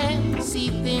man. See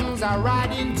things are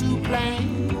right into plan.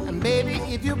 And baby,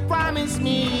 if you promise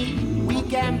me, we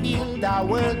can build our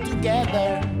world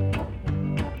together.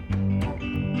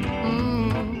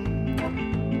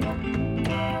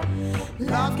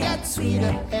 Love gets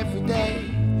sweeter every day.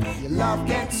 Your love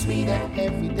gets sweeter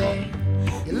every day.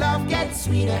 Your love gets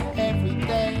sweeter every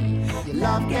day. Your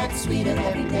love gets sweeter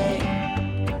every day.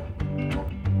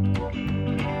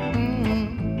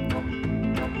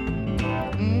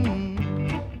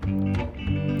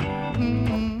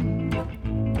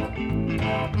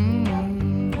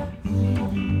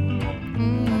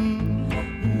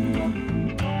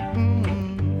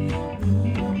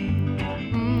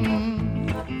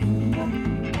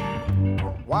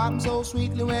 Walk so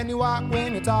sweetly when you walk,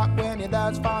 when you talk, when you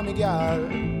dance for me, girl.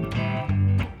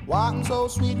 Walk so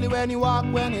sweetly when you walk,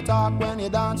 when you talk, when you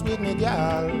dance with me,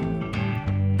 girl.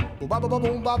 Boom, ba, boom,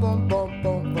 boom, ba, boom, boom,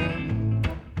 boom, boom.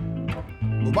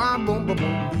 Boom, bam, boom, boom,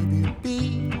 boom, bee, bee,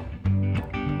 bee.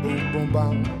 Boom, boom,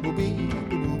 bam, boom, bee,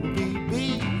 boom, bee,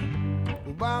 bee.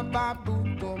 Boom, bam, bam,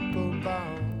 boom, boom, boom,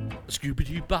 bam.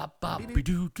 Scooby-Doo, bop, bop,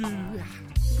 be-doo-doo.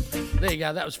 There you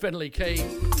go, that was Finley Key.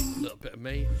 A little bit of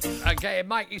me. Okay,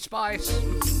 Mikey Spice.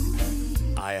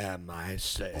 I am my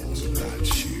sense.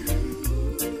 That's you.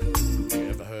 You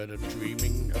ever heard of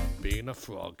dreaming of being a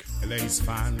frog? LA's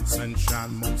fine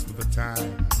sunshine most of the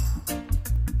time.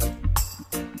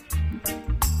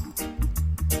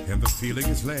 And the feeling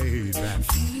is laid back.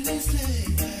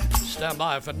 Stand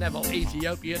by for Neville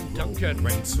Ethiopian Duncan.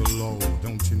 Rain so low,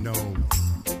 don't you know?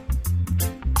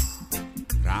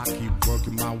 I keep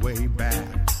working my way back.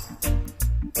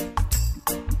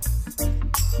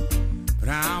 But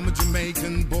I'm a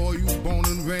Jamaican boy who's born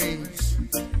and raised.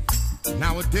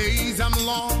 Nowadays I'm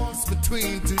lost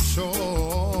between two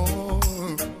shores.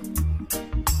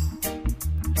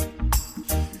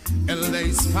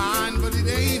 LA's fine, but it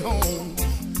ain't home.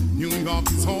 New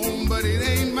York is home, but it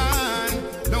ain't mine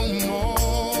no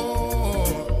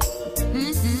more.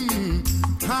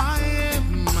 I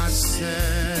am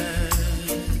myself.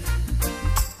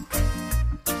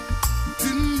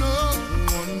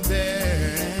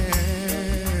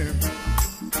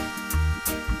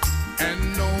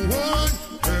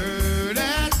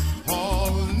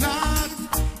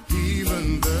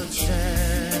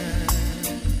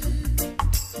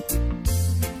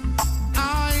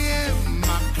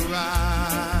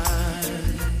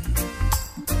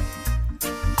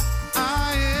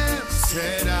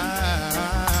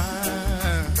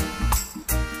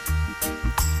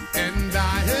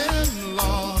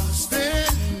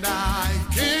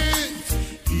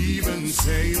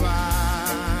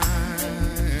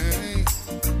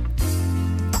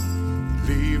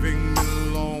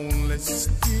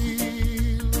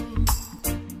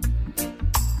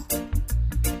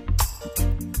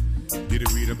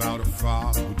 about a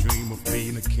father who dreamed of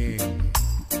being a king.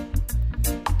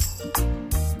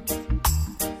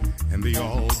 And they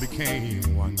all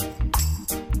became one.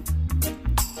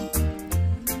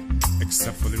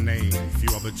 Except for the name, a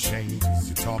few other changes.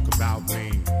 You talk about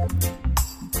me.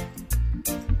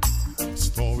 The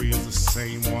story is the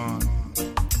same one.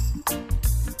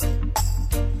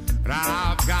 But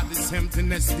I've got this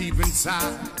emptiness deep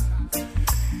inside,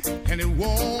 and it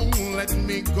won't let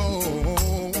me go.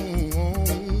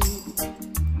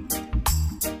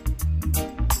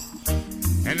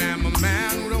 And I'm a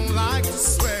man who don't like to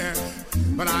swear,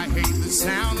 but I hate the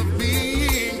sound of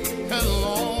being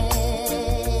alone.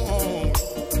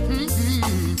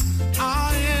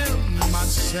 I am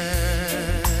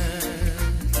myself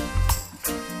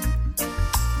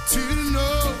to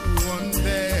no one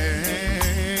there,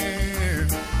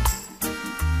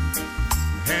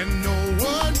 and no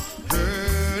one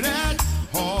heard at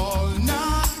all,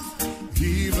 not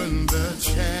even the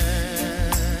chair.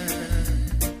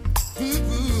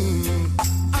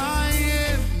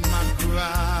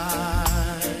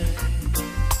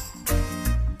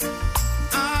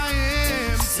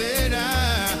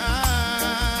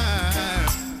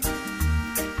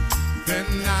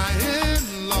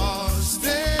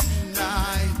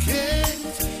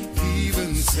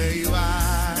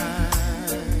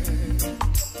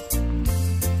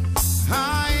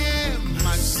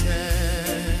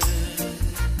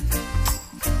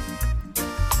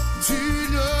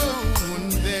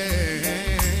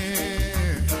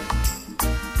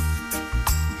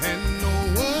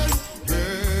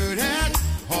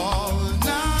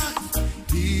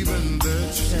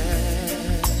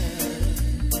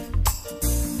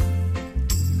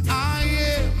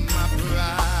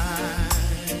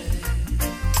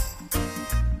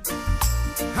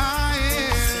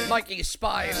 Mikey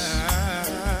Spice.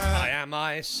 I am,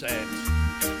 I said.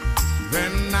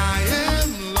 Then I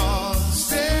am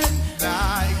lost and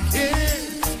I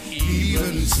can't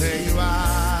even say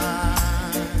why.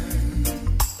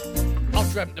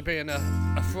 I've dreamt of being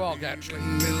a frog, actually.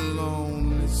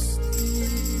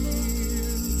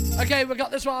 Okay, we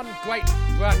got this one. Great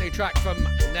brand new track from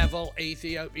Neville,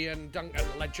 Ethiopian Duncan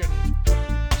legend.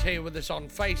 He's here with us on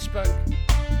Facebook.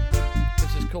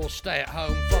 This is called Stay at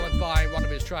Home, followed by one of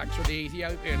his tracks with the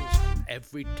Ethiopians,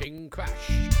 Everything Crashed.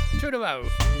 2 in a row.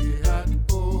 Stay at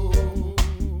home,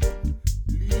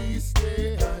 please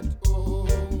stay at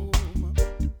home.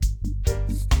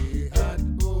 Stay at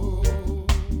home,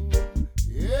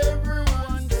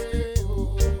 everyone stay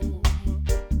home.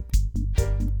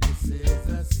 This is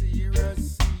a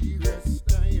serious, serious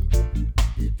time.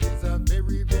 It is a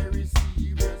very, very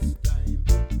serious time.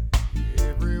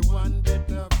 Everyone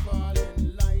better fall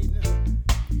in line.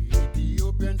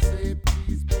 Ethiopians say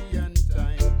please be on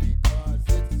time, because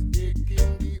it's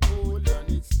taking the old and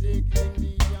it's taking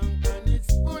the young and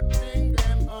it's putting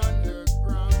them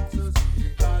underground. So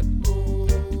stay at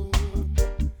home,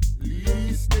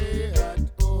 please stay at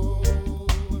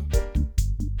home.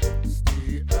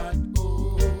 Stay at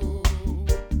home,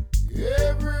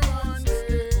 everyone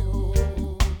stay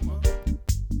home.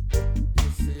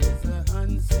 This is a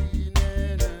unseen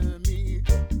enemy,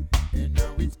 and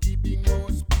now it's keeping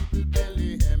most people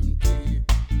belly empty.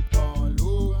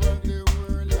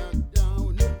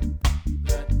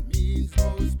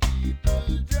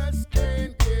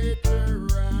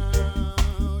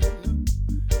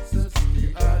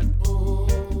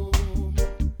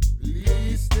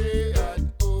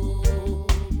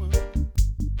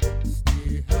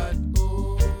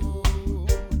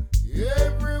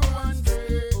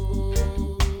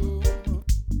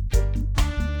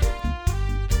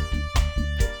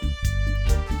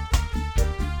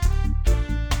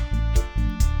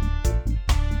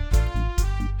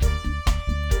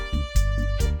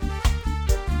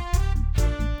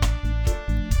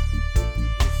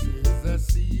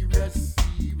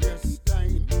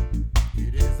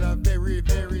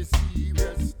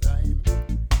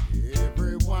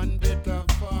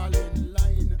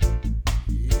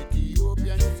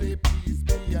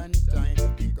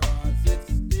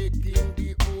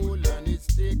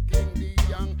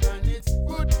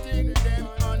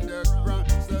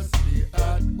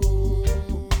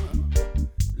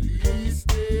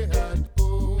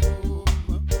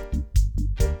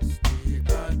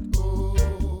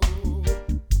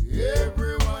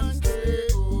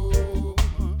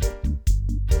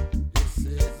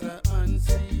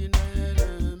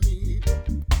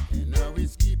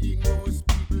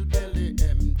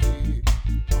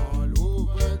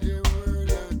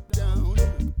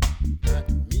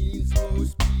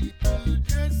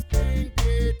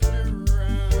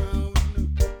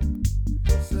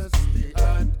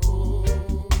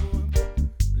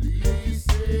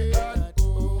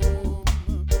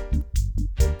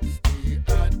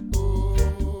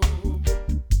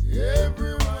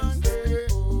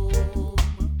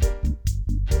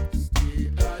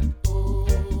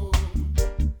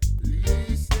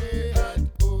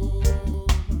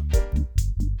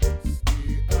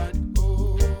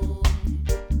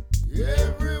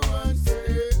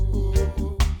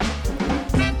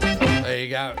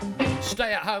 go.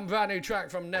 Stay at Home, brand new track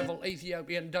from Neville,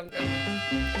 Ethiopian Duncan.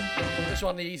 This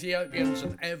one, the Ethiopians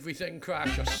and Everything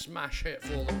Crash, a smash hit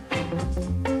for them.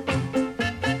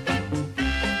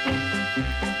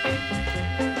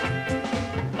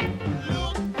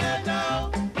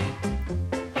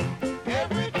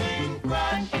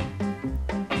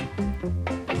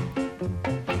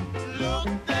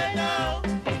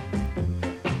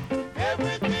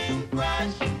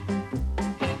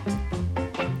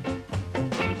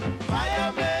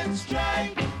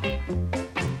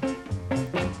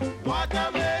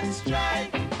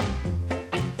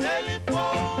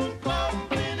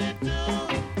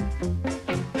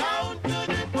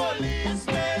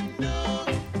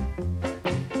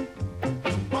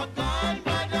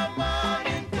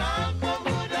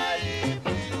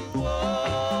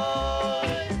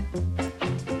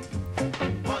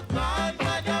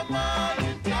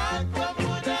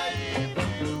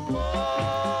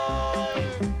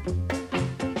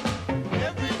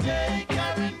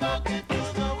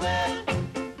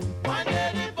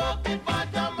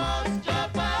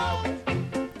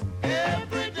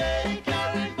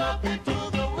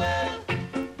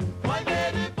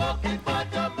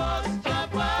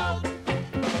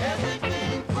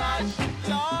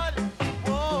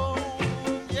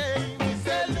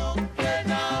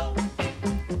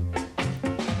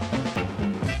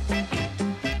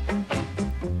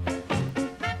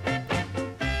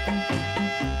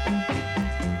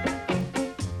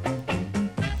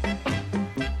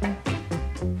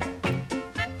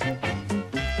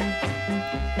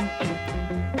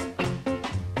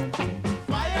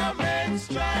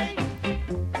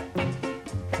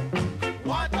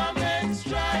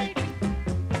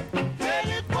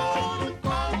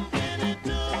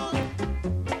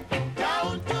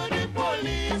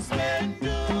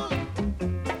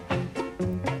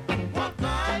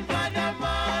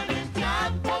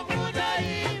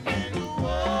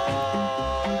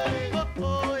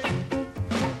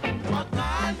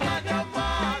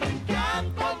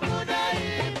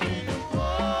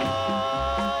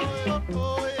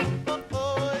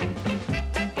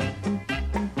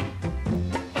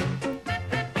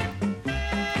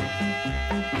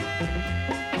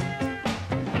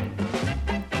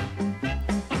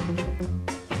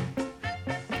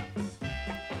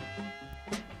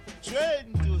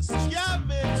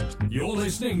 You're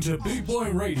listening to Boot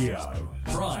Boy Radio.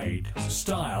 Pride,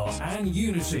 style, and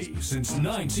unity since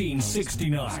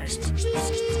 1969.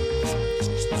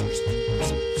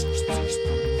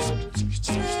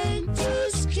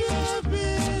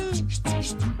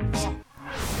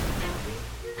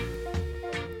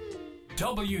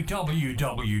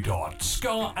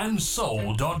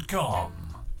 www.scarandsoul.com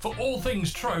for all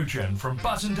things Trojan, from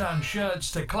button-down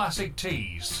shirts to classic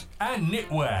tees and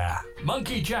knitwear,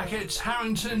 monkey jackets,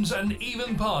 Harringtons, and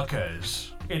even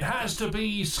Parkers. It has to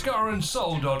be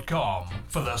scarandsoul.com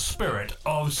for the spirit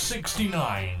of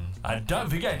 69. And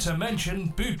don't forget to mention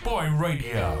Boot Boy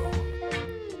Radio.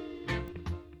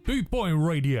 Boot Boy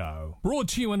Radio, brought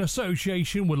to you in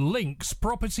association with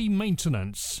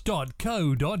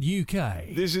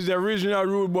linkspropertymaintenance.co.uk. This is the original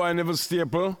Rude Boy Never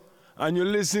Staple, and you're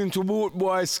listening to Boot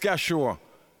Boy Ska Show.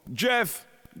 Jeff,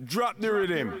 drop the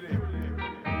rhythm.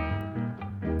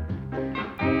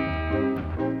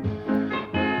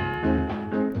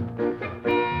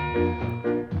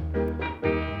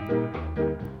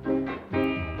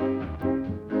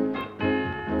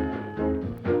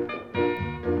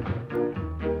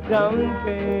 Down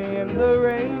came the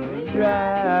rain,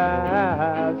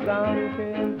 dry. Down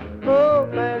came, oh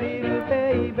my little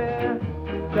baby.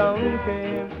 Down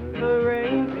came the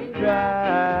rain,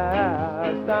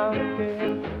 dry. Down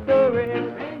came the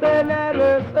rain, the night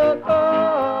was so cold,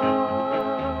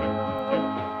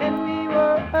 and we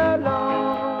were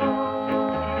alone,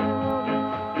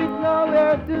 with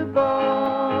nowhere to go,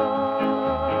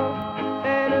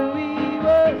 and we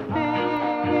were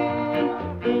singing,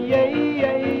 yeah.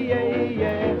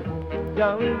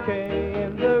 Down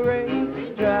came the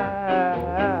rain,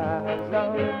 dry.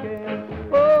 Down came,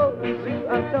 oh, it's you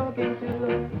I'm talking to.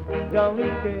 Down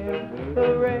came the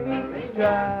rain,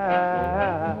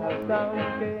 dry. Down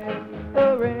came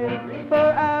the rain, for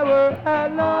our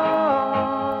alone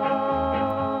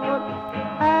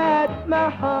at my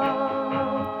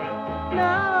home.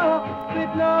 Now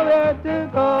with nowhere to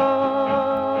go,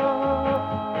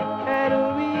 and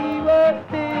we were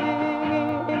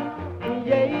singing,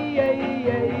 yeah.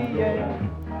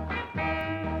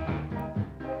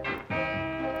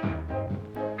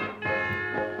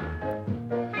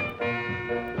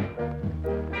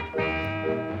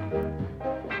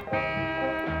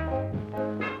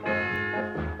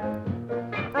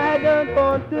 don't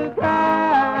want to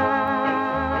cry.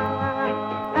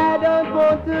 I don't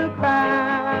want to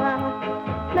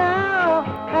cry. Now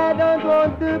I don't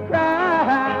want to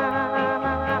cry.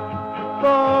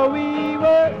 For we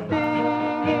were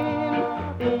singing,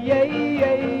 yeah,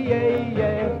 yeah, yeah,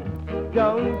 yeah.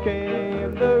 Down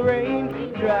came the rain to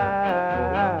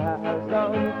dry.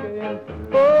 Down came,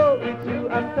 oh, it's you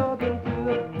I'm talking to.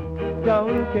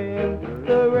 Down came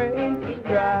the rain to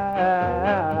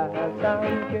dry.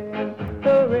 Down came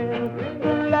the rain,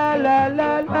 la la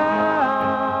la la.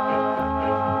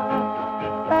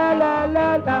 La la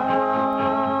la la.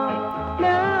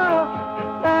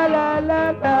 Now, la la la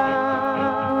la.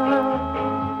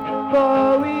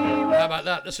 How about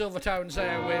that? The Silvertones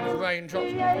there with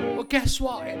Raindrops. Well, guess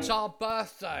what? It's our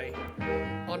birthday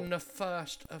on the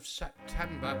 1st of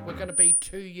September. We're going to be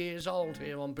 2 years old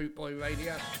here on Bootboy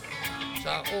Radio.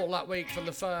 So all that week from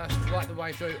the 1st right the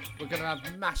way through, we're going to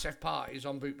have massive parties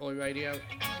on Bootboy Radio.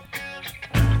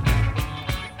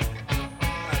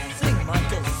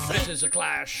 This is a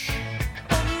Clash.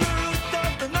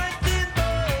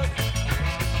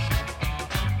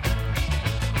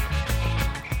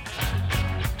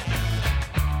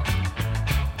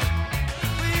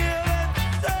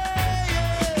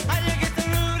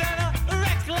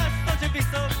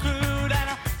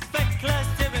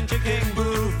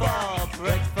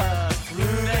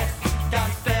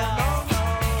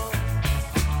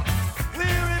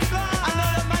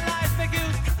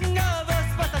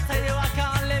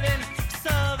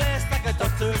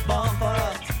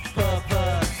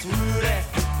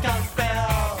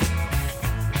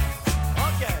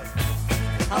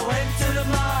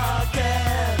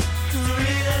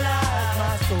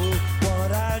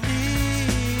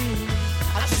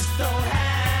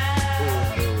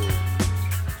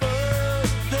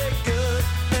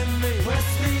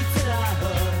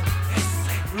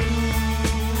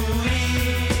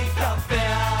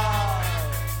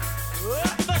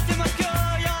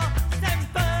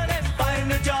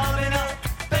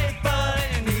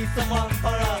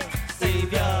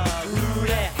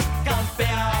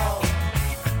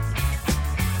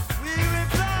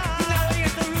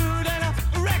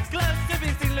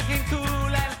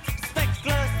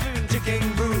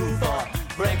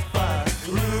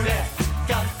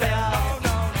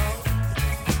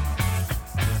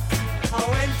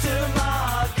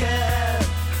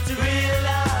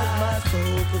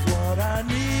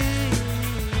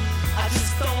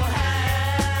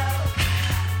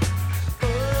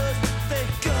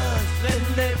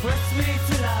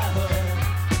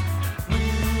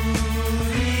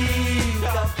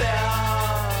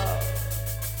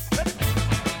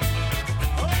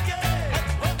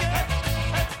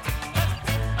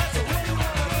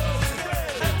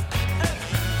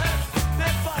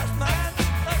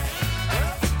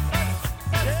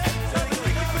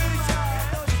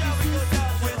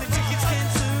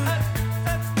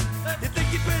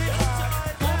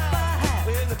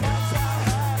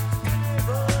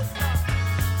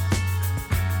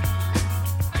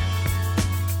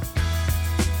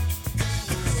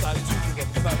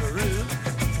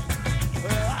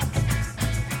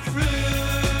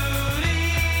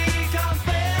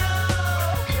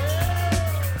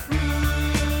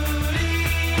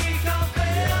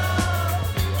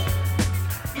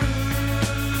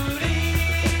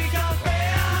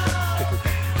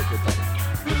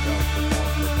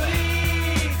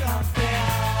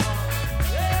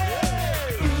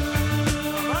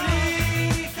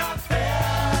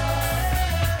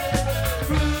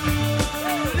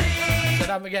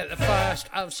 Don't forget, the 1st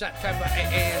of September,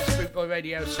 it is Bootboy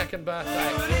Radio's second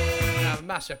birthday. We have a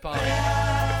massive party.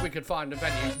 If we could find a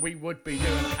venue, we would be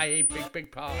doing a big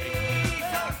party.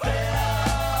 But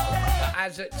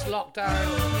as it's lockdown,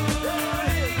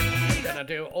 we're going to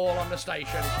do it all on the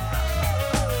station.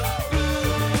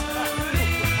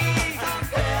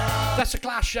 That's a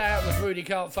Clash out with Rudy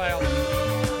Can't Fail.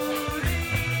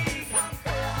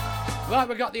 Right,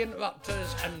 we got the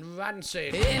Interrupters and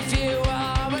Rancid.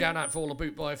 Going out for all the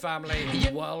Bootboy family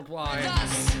worldwide.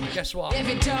 Guess what?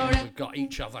 We've got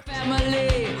each other.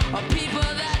 Family or people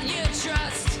that you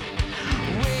trust.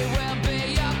 We will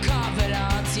be your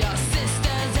confidants, your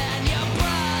sisters and your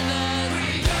brothers.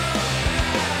 We don't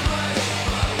have much,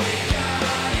 but we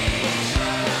got each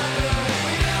other.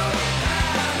 We don't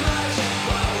have much,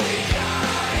 but we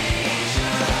got each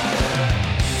other.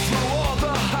 Through all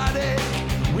the heartache,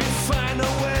 we find a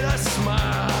way to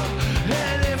smile.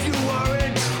 And if you were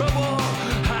in trouble,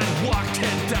 I'd walk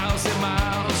 10,000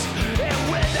 miles. And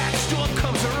when that storm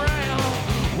comes around,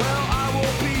 well, I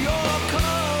will be your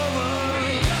calm.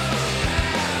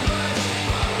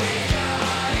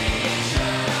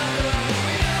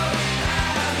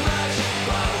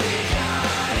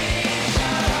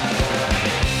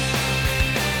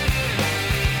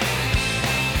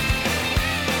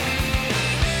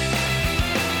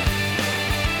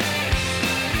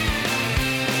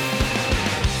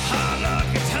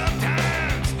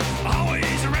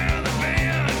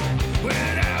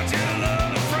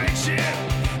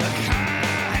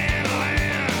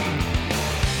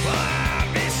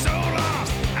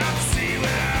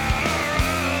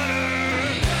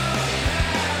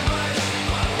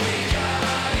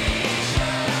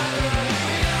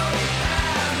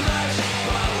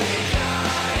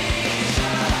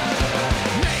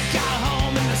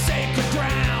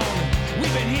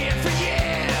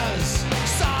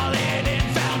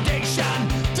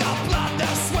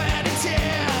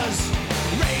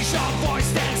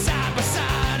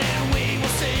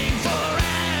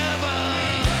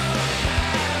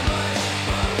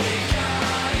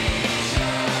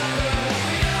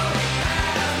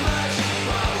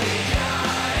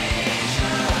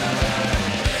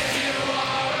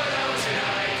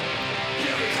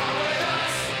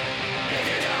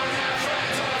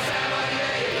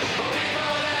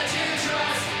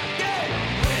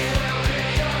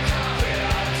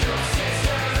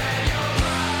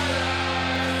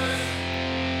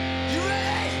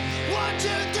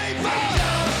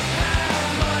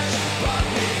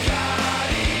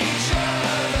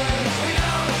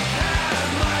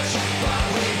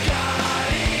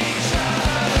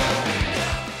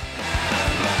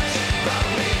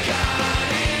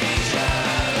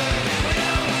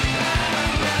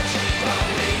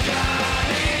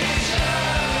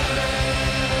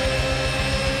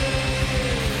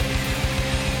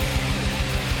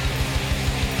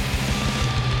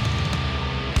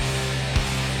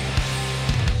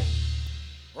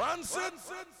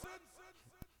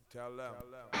 Tell them.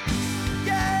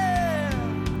 Yeah!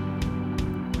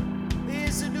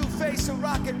 Here's a new face of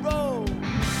rock and roll.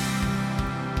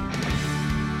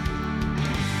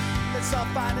 Let's all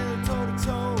find it toe to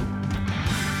toe.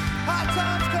 Hard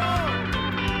times come.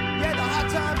 Yeah, the hard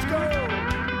times go.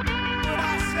 When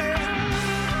I say,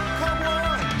 come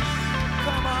on,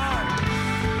 come on.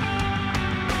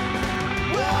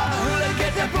 Well, all the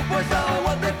hooligans and foot boys know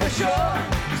one thing for sure.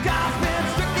 Sky's been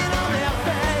stricken on their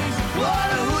face. Well, all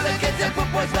the hooligans and foot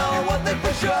boys know one thing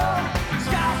for sure.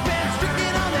 Sky's been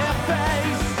stricken on their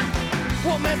face.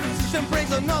 One man's position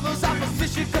brings another's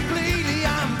opposition completely.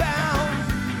 I'm bound.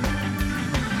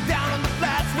 Down on the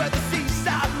flats where the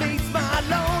seaside meets my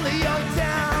lonely old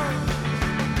town.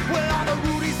 Where all the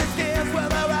rudies and scams, where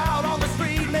they're out on the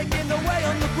street making their way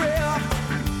on the grill.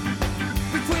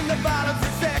 Between the bottoms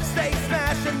and sex, they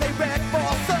smash and they wreck for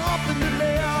something to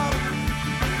live.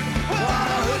 Well, all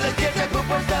the hooligans and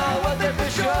poopers know one thing for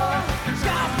sure.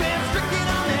 Sky's been stricken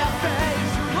on their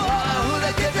face. All the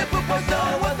hooligans and poopers know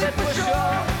one thing for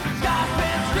sure. Sky's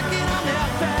been stricken on their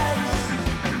face.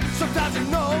 Sometimes you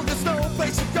know there's no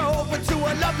place to go but to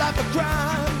a love life of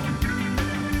crime.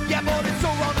 Yeah, but it's so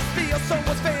wrong to steal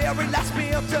someone's very last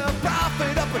meal to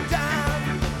profit up a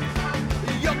dime.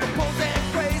 Young propose and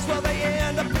craze, well they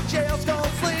end up in jails gone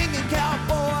slinging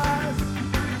cowboys.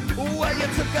 Well, you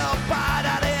took a bite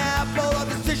out of the apple, a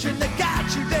decision that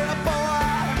got you there, boy.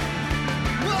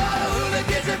 Oh, the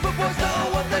hooligans and footboys know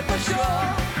one thing for sure.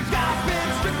 Sky's been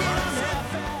stricken on their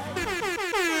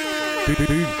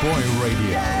Boot Boy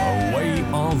Radio, a way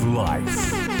of life.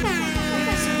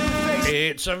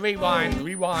 It's a rewind.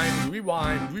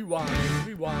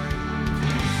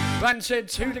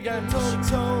 Rancid, hooligans.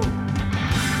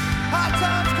 Hard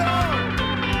times come.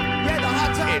 Yeah, the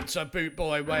hard times. It's a boot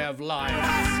boy way of life.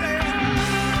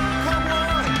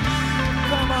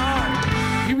 Come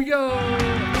on. Here we go.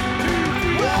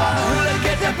 Well, the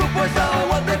hooligans and foot boys know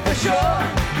one thing for sure.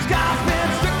 Sky's been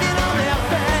stricken on their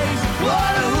face.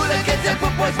 Well, the hooligans and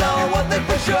foot boys know one thing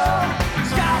for sure.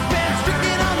 Sky's been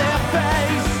stricken on their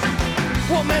face.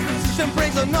 One man's position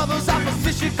brings another's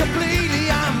opposition completely.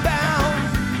 I'm bound.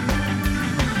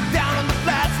 Down on the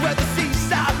flats where the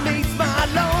seaside meets my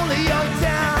lonely old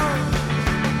town.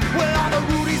 Where all the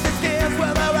rudies and scams,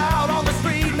 where they're out on the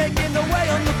street making their way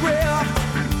on the grill.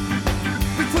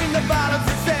 Between the bottoms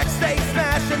and sex, they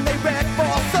smash and they wreck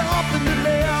for something to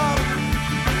live.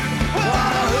 Well,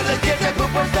 all the hooligans and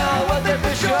poopers know one thing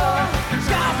for sure.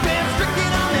 Sky's been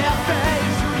stricken on their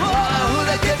face. All the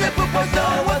hooligans and poopers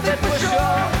know one thing for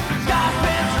sure. Sky's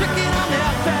been stricken on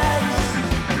their face.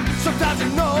 Sometimes you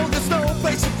know there's no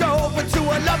place to go but to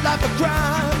a love life of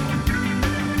crime.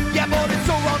 Yeah, but it's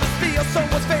so wrong to steal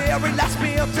someone's very last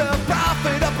meal to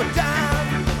profit up a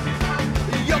dime.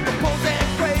 Young propose and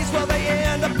craze, well they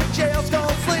end up in jails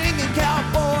gone slinging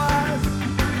cowboys.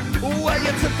 Well,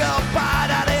 you took a bite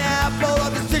out of the apple, a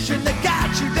decision that got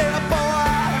you there,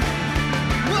 boy.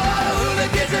 Oh, the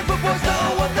hooligans and footboys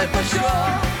know one thing for sure.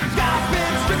 Sky's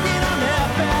been stricken on their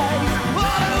face. Oh,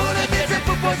 the hooligans and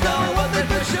footboys know one thing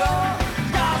for sure.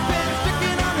 Sky's been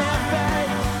stricken on their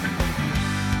face.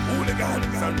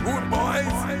 Hooligans and rude boys.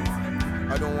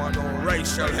 I don't want no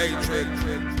racial hatred.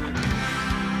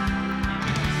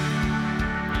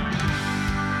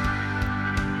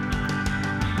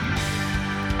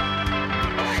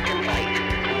 Black and white,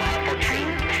 who are for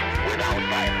change without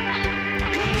violence.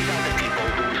 These are the people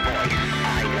whose voice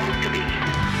I want to be.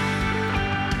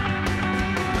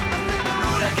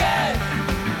 Hooligan!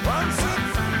 Rancid!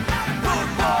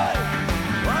 Rude boy!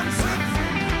 Rancid!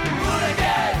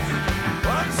 Hooligan!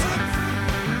 Rancid!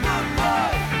 Rude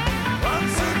boy!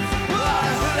 Rancid! All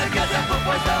the hooligans and foot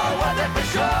boys know one thing for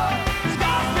sure.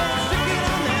 Sky's been stricken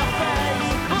on their face.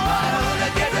 All the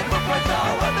hooligans and foot boys know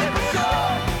one thing for sure.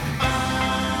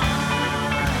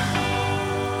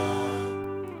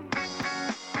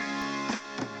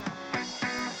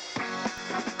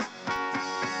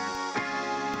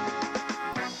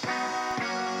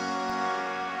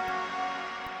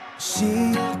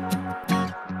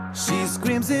 She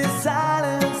screams in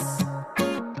silence,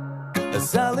 a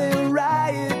sullen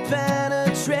riot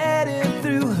penetrating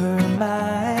through her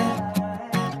mind.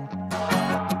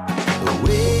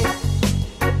 Waiting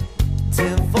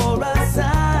for a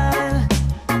sign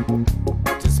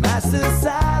to smash the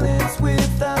silence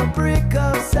with a brick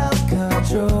of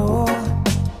self-control.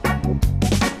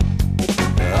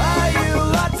 Are you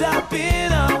locked up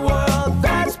in a world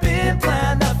that's been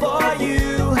planned out for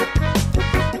you?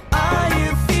 Are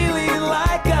you feeling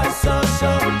like a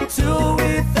social tool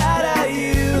without a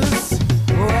use?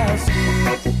 Well,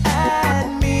 speak at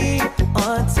me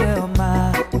until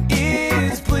my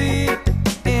ears bleed.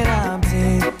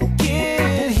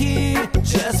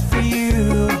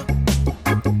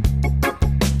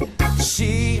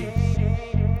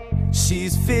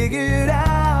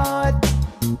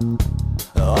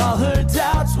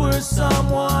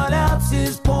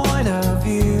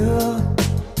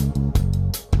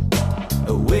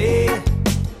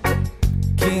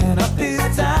 waking up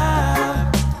this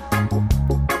time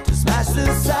to smash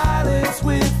the silence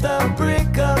with a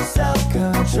brick of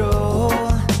self-control.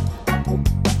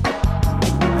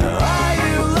 Are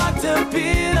you locked up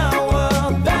in a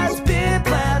world that's been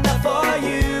planned out for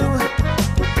you?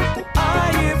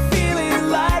 Are you feeling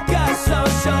like a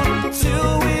social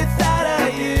tool without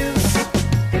a use?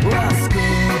 Well,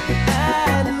 scream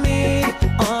at me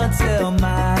until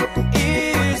my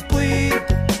ears bleed,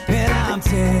 and I'm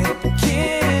taking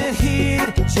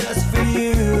heed just for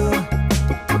you.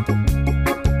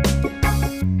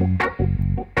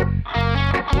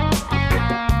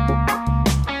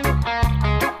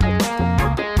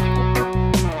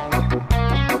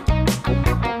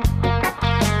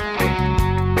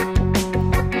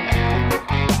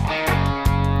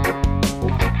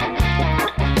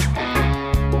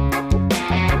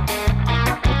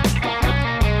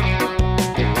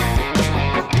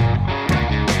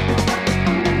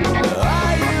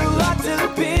 Are you locked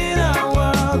up in a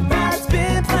world that's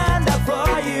been planned out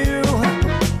for you?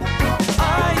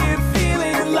 Are you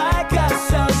feeling like a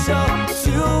social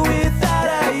tool without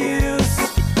a use?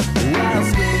 Well,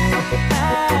 scream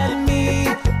at me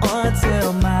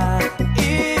until my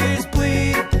ears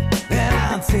bleed, and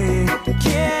I'm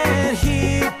taking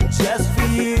heed just for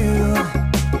you.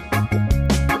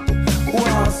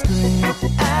 Well, scream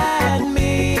at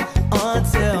me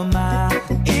until my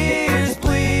ears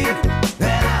bleed,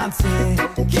 and I'm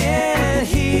taking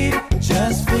heed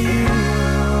just for you.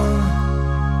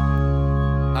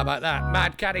 How about that?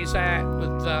 Mad Caddy's there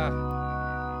with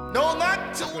No,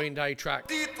 not to Green Day track.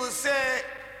 people say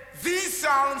these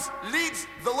sounds leads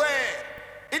the way.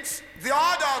 It's the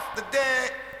order of the day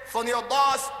from your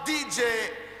boss DJ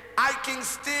Iking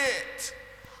State.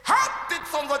 Hopped it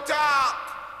from the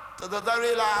top to the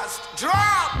very last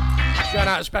drop. Going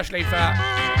out especially for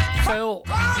Phil.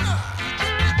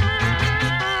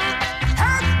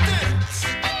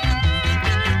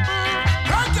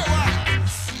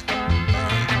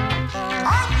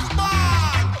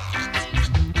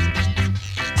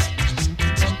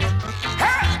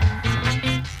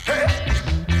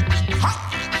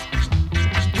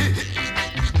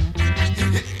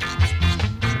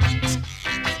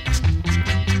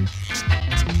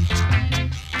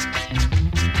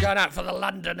 Going out for the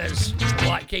Londoners,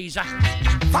 White Geezer.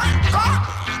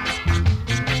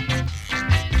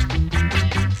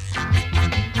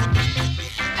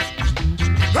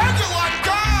 Regular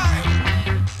guy,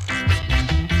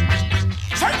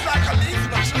 shake like a leaf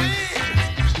in a tree.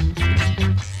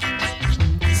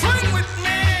 Swing with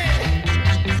me,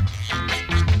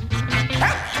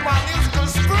 head to my musical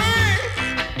spree.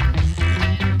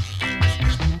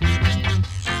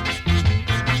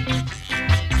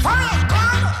 Fire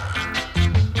gun.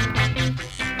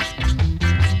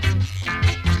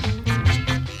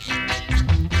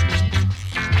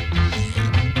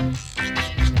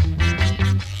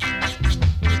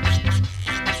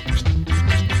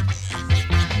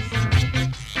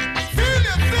 Feel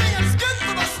your thing and skip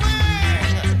to the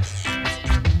swing.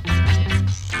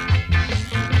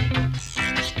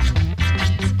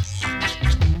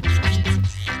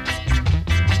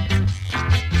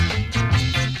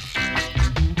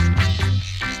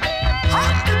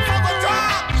 Hop it from the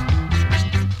top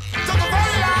to the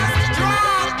very last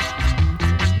drop.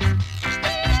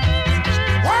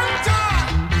 One time,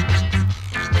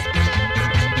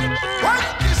 one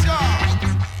kiss ya.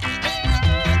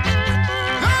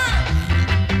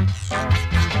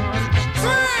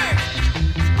 Swing.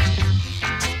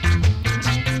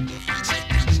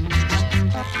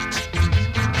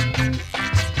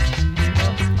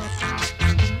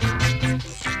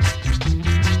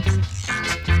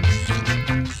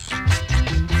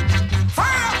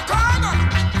 Fire gun.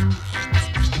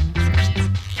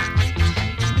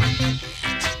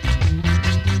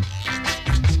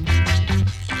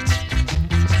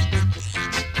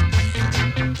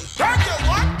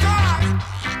 Regular guy.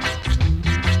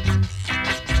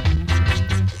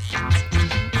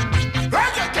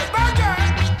 Reggae, reggae.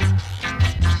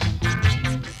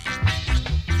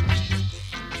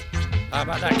 How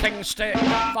about that King Stick,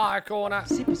 Fire Corner.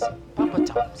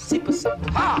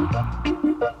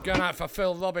 Going out for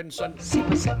Phil Robinson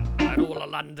and all the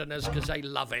Londoners because they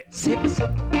love it. Sip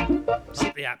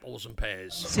the apples and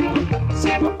pears.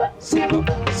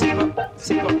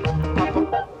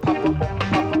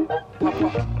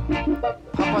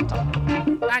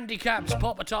 Handicaps,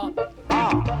 pop a top.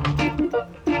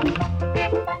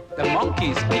 The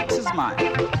monkey speaks his mind.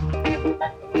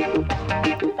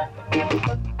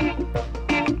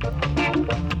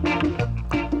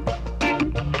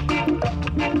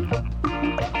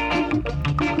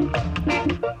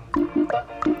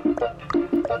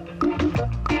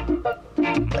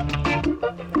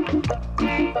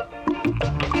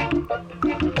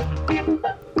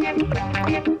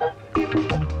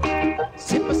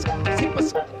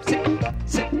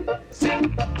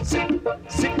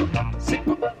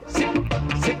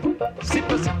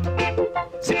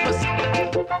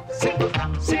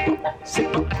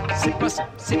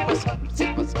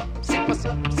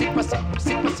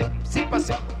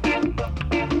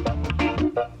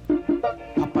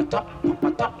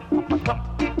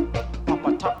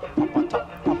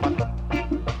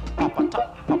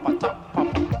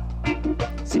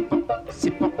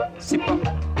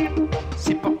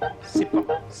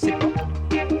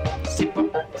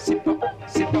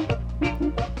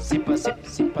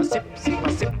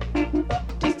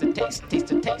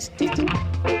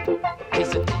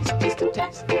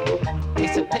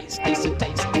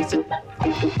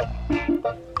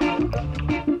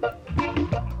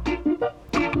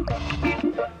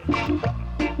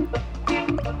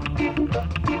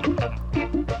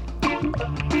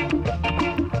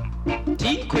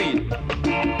 Teen Queen,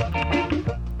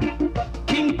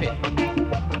 Kingpin,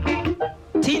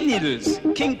 Teen Needles,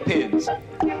 Kingpins.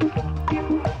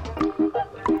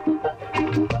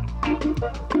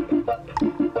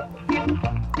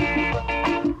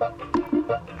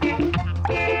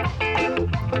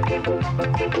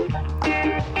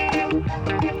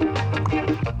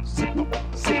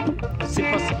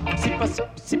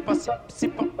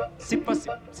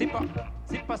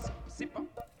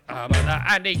 How about that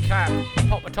Andy Cap,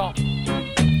 Pop a Top.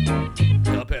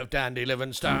 Got a bit of Dandy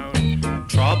Livingstone.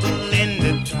 Trouble in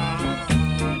the town.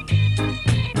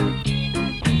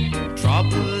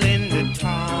 Trouble in the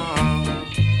town.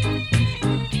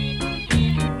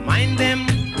 Mind them,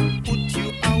 put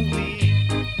you away.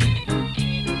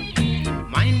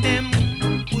 Mind them,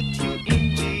 put you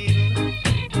in jail.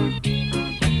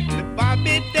 The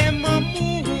Bobby them a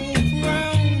move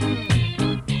round.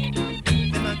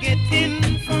 Them a get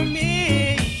information.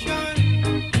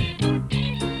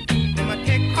 Them a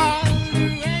take all the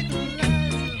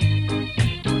regulars.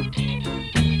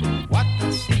 What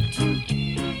a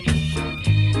situation.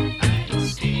 I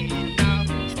see now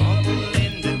trouble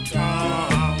in the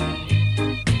town.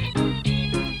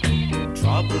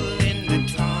 Trouble in the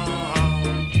town.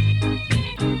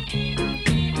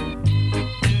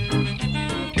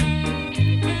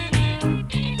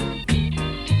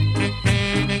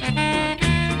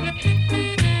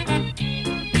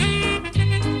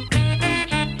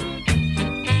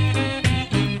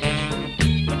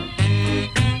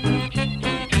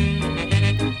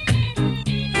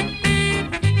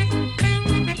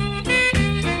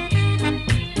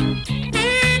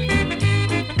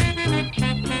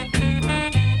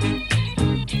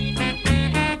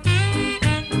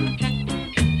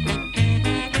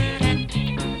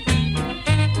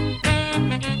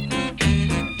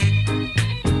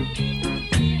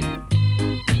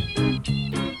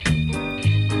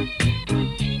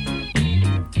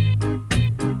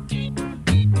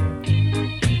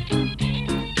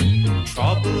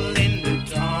 Trouble in the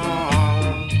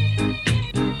town.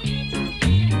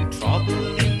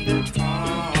 Trouble in the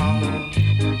town.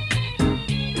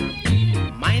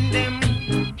 Mind them,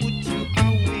 put you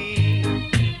away.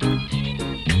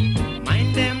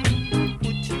 Mind them,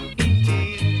 put you in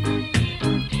jail.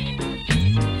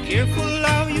 Careful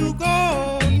how you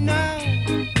go now.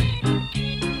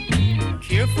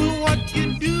 Careful what you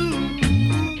do.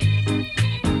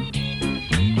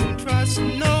 Don't trust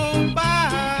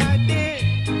nobody,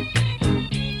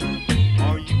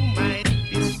 or you might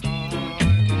be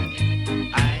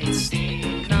sorry. I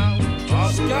see now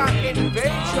trouble Ska in the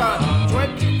Invasion, town.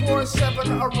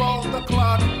 24/7 around the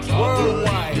clock,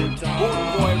 worldwide. Boot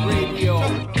Boy Radio.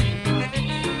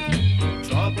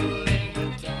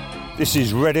 This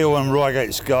is Red Hill and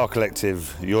Reigate Ska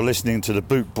Collective. You're listening to the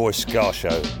Boot Boy Ska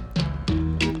Show.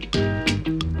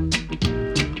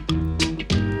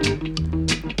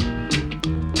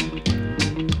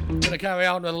 Gonna carry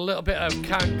on with a little bit of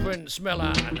Count Prince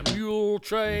Miller and the Mule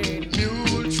Train.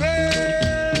 Mule Train.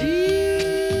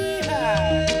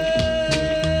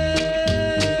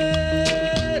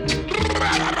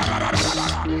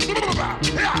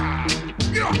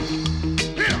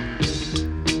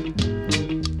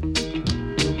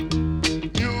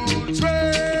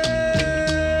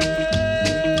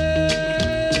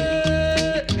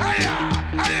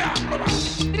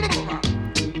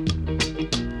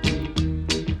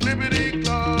 Liberty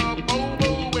Club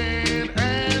over wind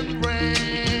and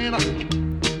rain.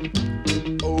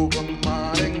 Over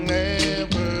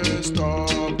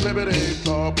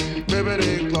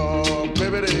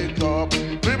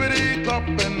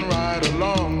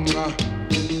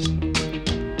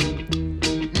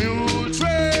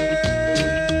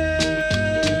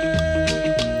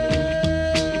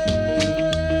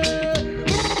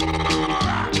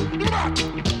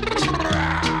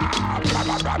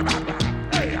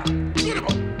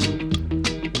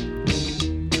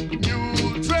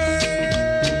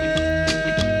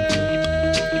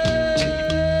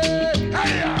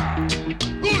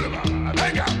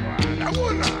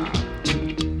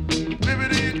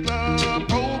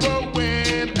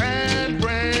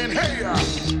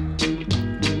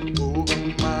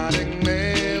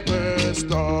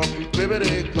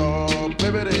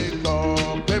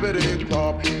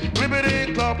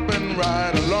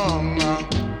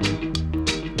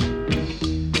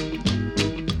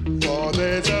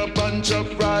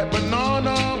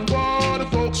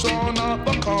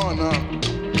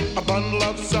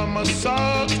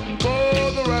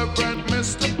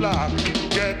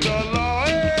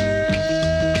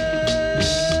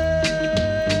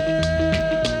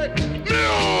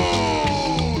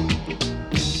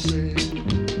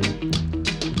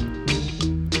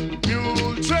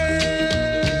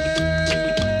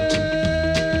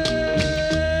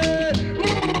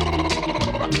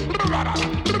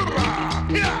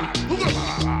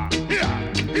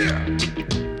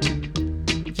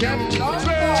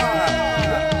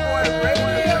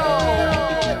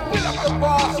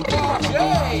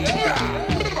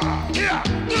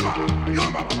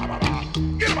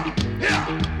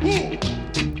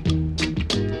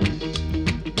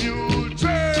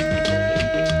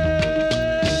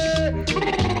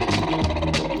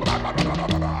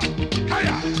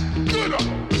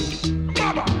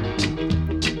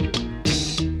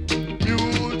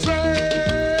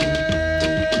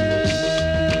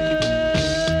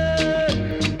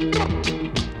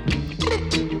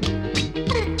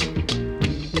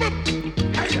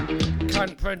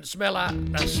Prince Miller,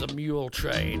 that's the Mule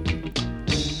Train.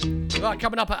 Right,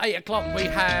 coming up at 8 o'clock we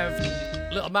have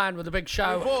Little Man with a Big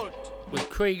Show with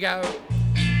Kriego,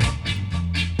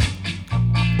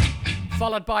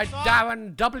 followed by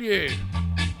Darren W.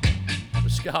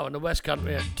 with Ska in the West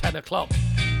Country at 10 o'clock.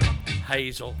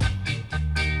 Hazel.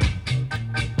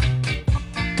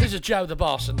 This is Joe the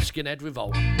Boss and Skinhead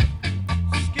Revolt.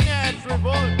 Skinhead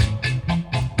Revolt.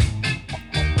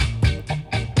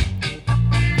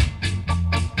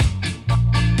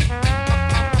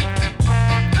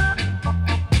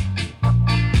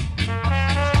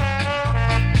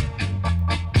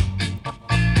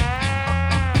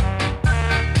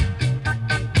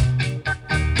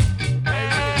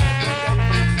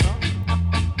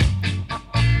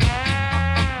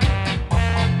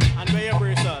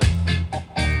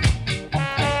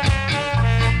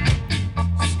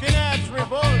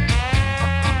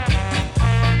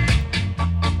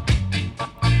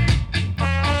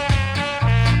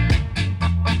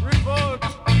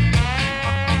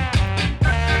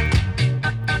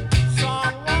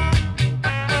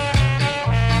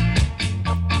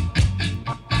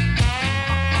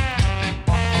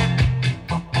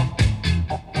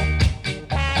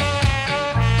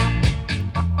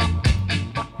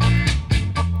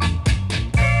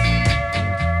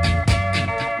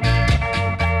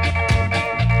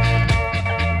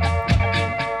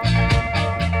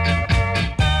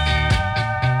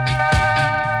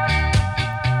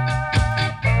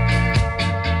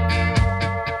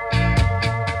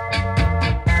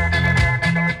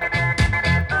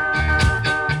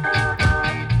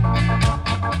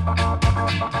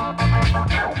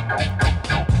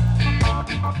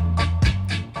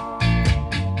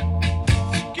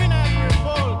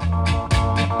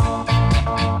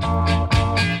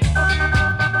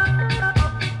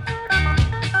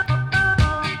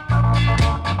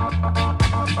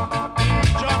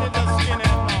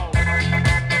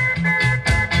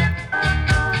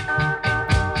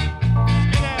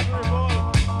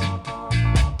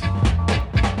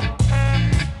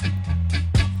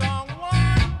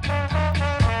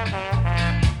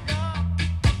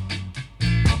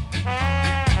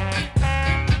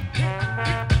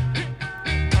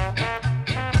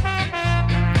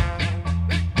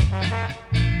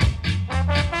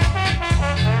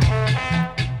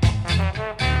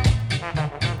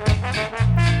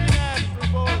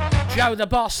 Joe the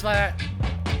Boss there.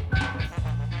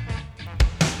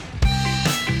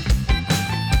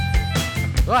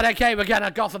 Right, okay, we're going to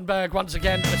Gothenburg once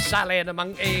again with Sally and the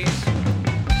Monkeys.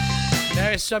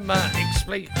 There is some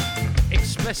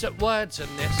explicit words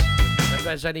in this. If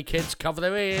there's any kids, cover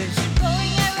their ears.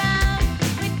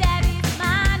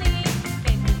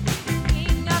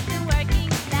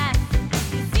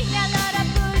 Liar,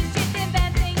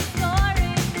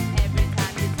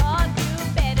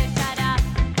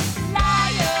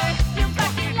 you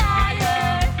fucking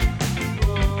liar.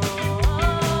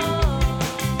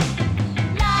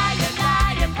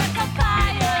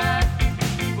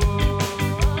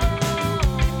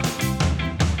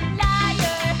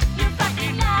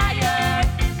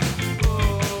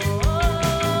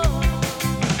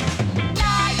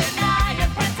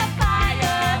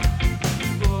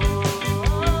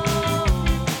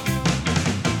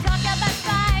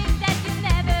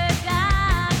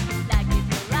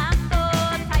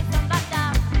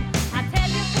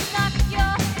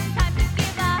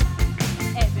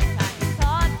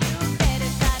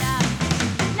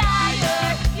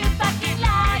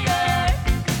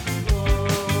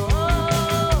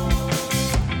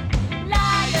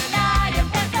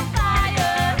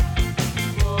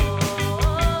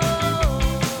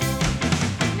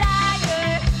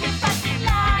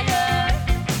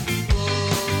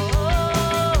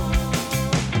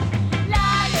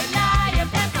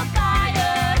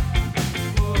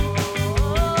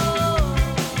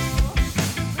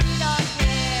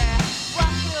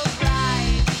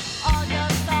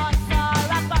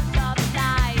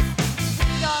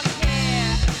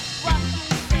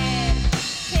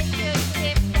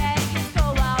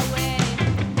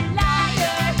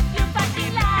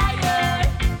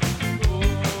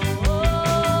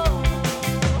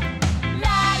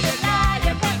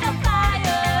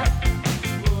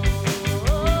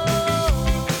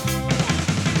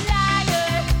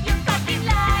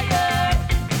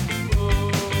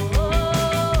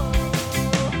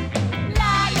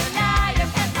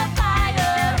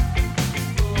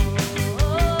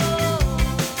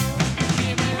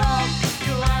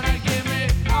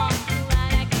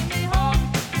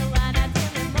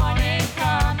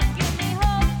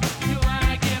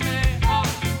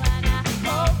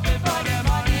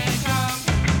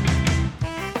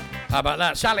 about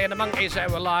that? Sally and the Monkeys there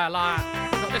were Liar Liar.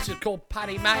 But this is called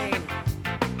Paddy Mayne.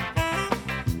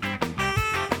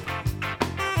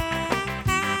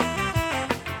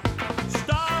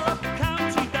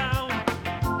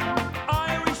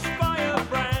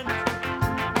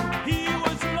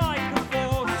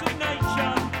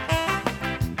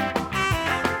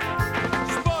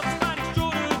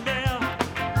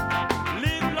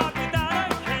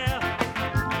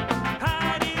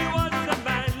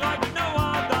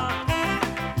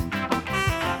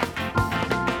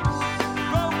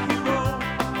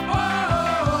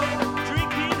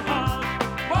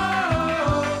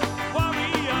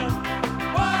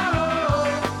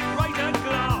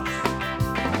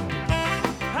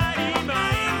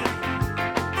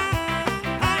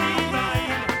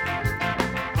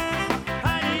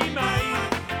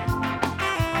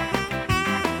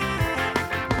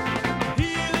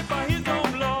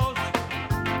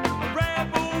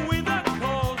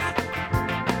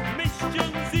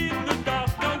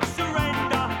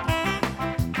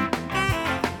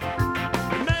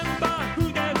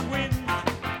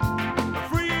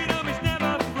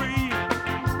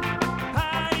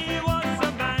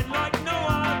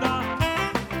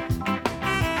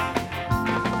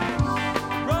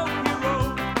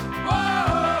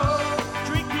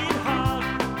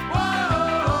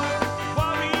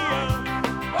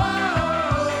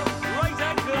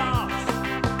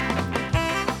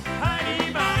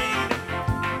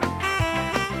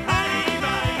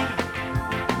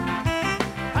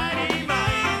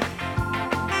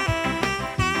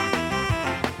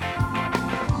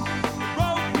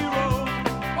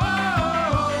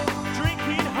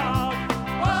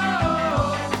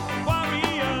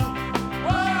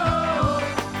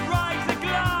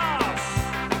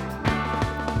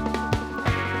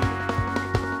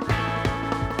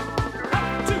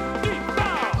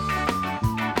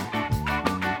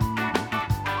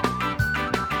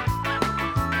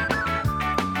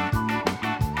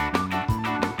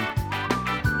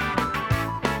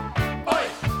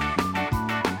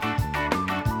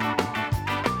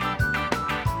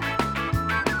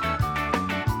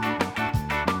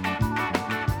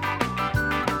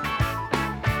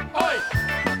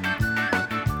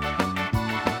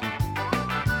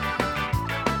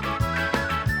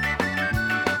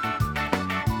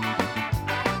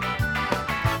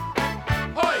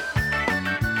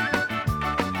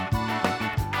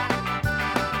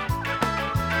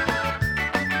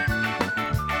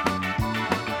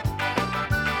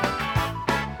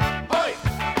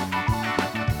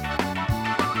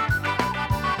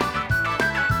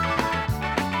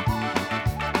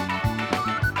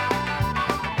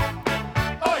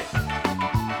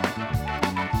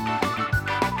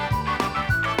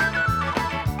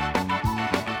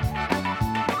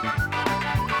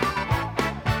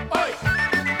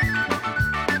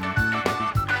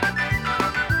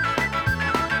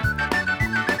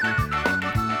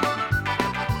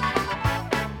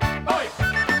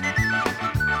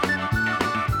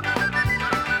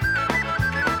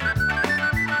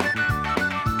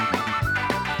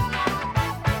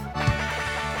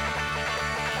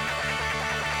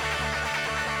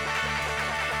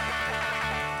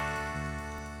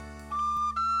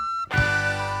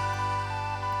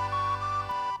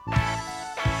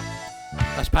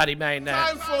 Paddy Mayne there.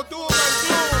 Time for doom and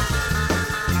gloom.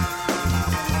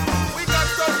 We got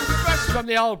something special. From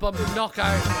the album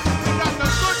Knockout. We got the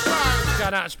good times.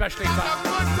 Going out especially for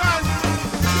good times.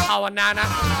 our Nana.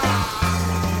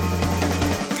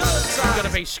 Good times. I'm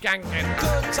gonna be skanking.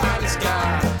 Good times,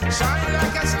 God. Shine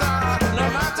like a star, no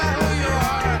matter who you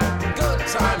are. Good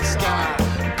times, God.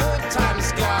 Good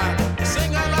times, God.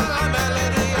 Sing along a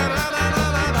melody, la la la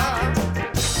la la.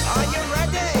 Are you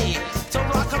ready to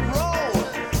rock and roll?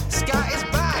 Sky is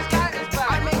back.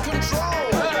 I'm in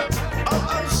control.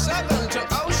 007 to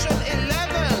Ocean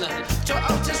 11 to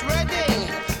Otis Redding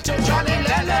to Johnny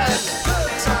Lennon.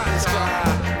 Good times, God.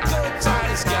 Good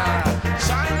times, God.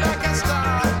 Shine like a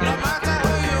star, no matter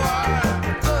who you are.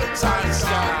 Good times,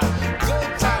 God.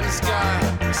 Good times, God.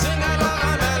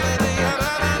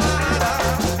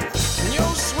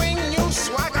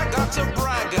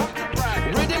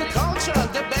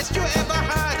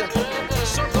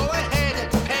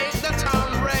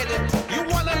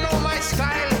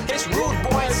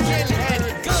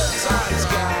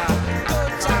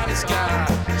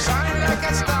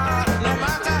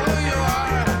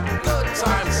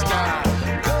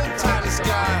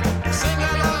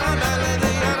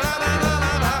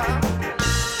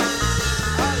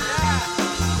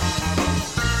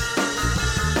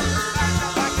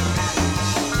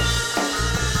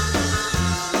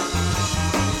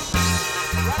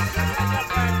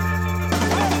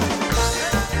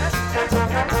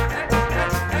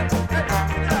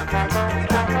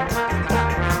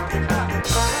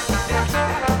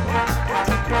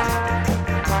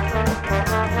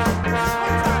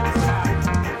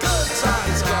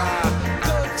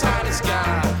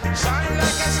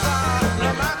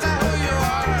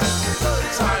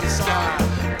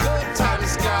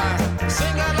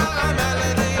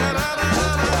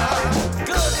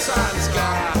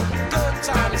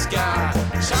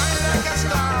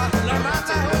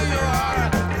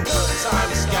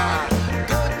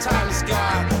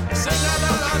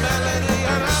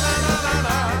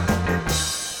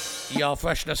 ER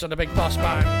Freshness and the Big Boss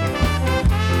Band.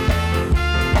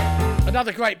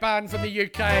 Another great band from the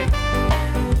UK.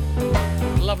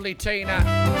 Lovely Tina,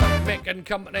 Mick and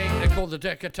company. They're called the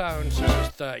Decatones. This is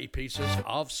 30 Pieces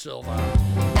of Silver.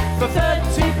 For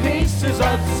 30 pieces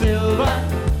of silver,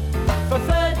 for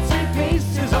 30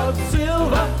 pieces of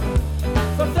silver,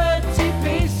 for 30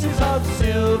 pieces of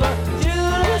silver,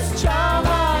 Judas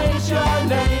Charmer is your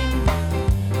name.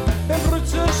 The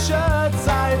Brutus shirts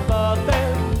I bought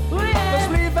them, the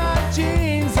Levi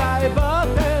jeans I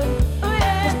bought them,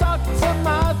 the Dr.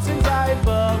 Martens I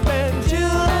bought them.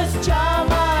 Judas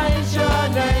Charmer is your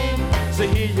name, so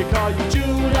here you call you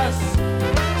Judas.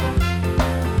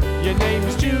 Your name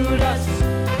is Judas.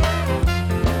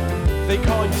 They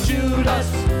call you Judas.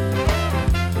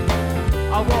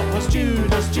 I what was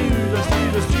Judas, Judas,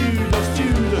 Judas, Judas,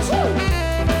 Judas. Woo!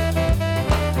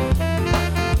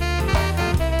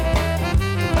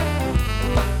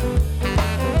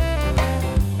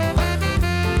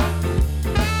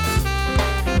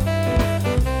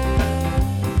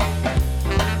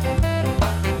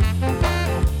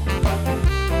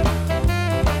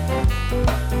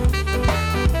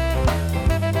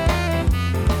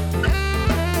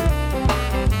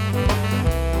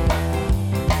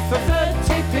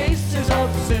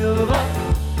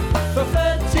 For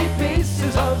 30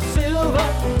 pieces of silver,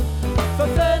 for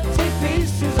 30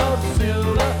 pieces of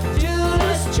silver,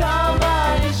 Judas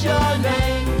Charmer is your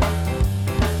name.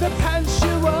 The pants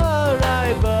you wore,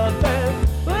 I bought them.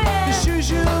 The shoes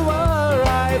you wore,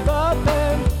 I bought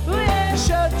them. The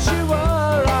shirts you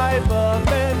wore, I bought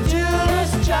them.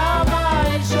 Judas Charmer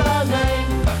is your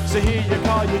name. So here you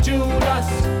call you Judas.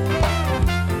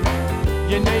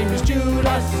 Your name is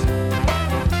Judas.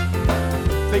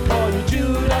 They call you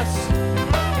Judas.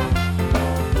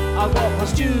 I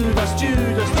was Judas,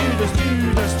 Judas, Judas,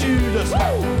 Judas, Judas. Woo!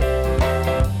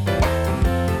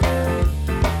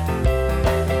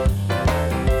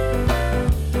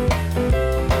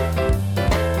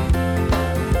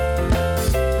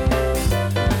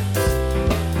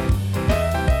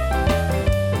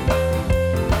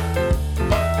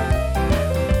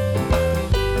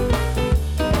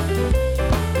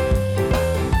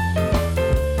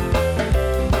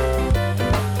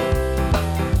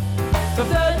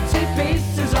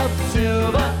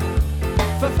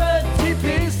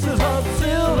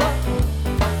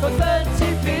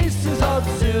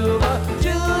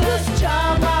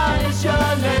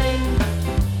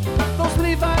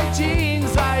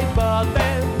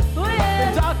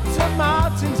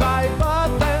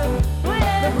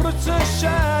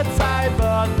 Shirts I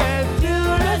bought them.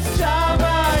 Judas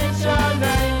Charmer is your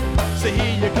name. So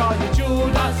here you call you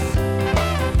Judas.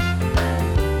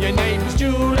 Your name is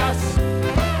Judas.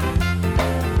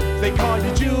 They call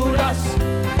you Judas.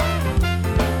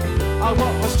 I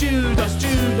what was Judas,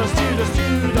 Judas, Judas,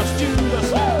 Judas,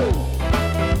 Judas. Woo!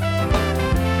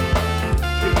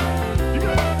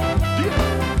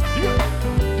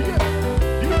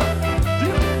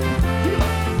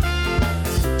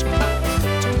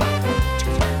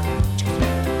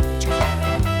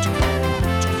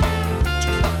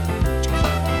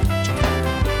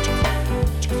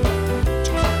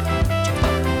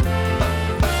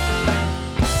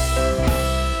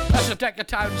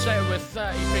 Decatones there with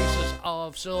 30 pieces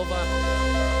of silver.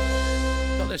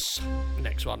 Got this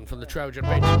next one from the Trojan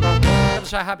Beat. Gotta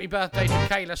say happy birthday to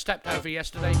Kayla, stepped over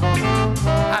yesterday.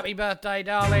 Happy birthday,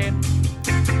 darling.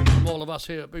 From all of us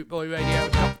here at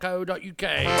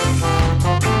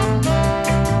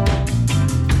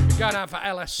bootboyradio.co.uk. Going out for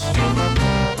Ellis.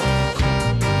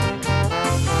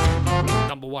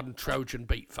 #1 Trojan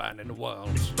Beat fan in the world.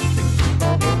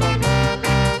 Woo!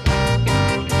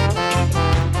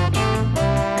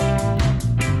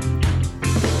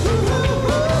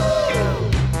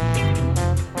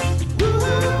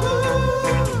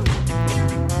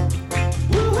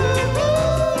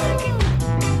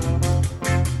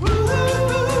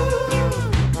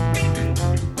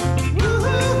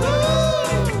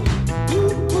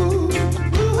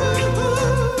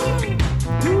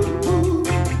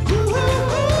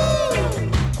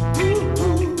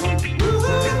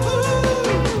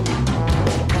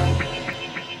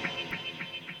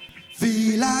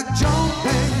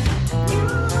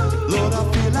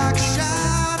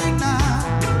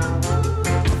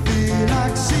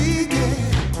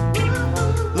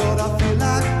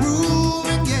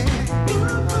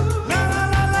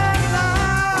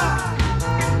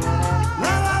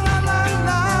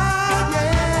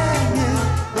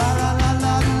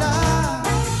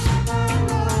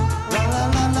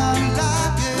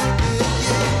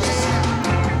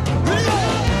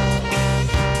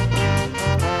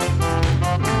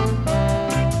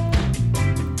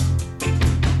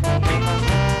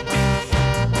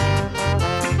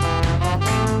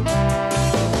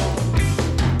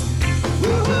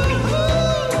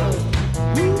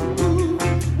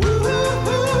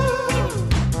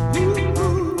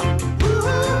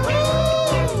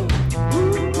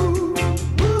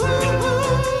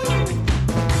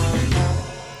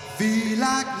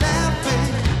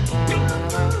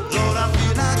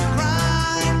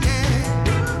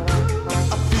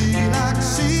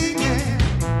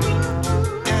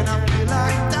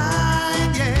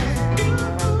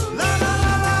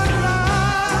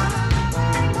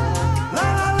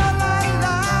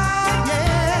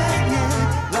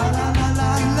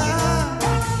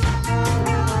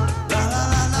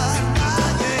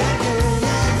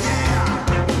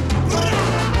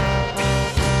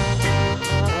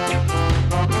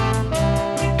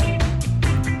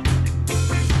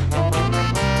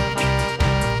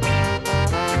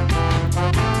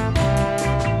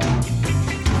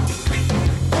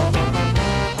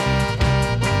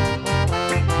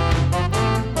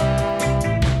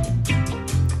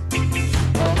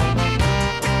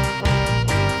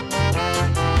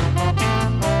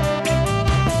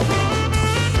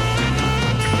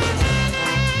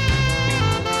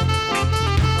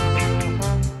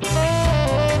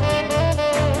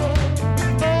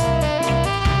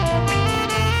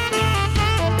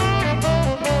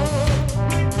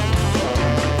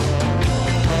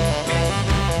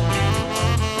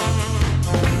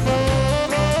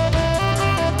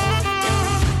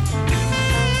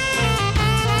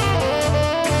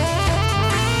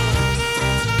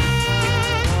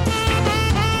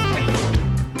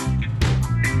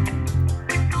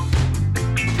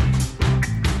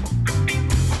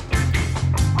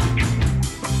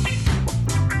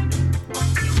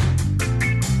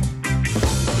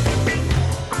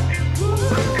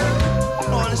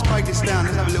 on,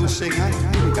 let's have a little sing, eh?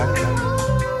 Here we go.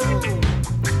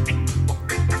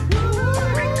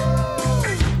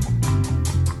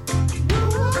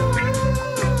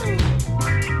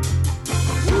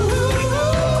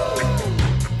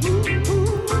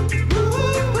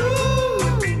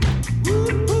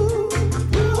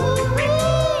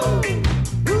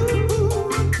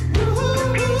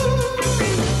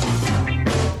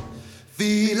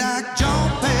 Feel like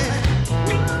jumping,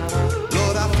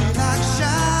 Lord, I feel like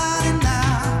shining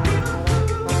now.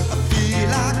 I feel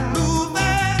like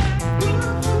moving,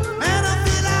 man, I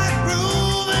feel like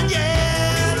grooving,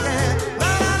 yeah, yeah.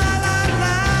 La la la la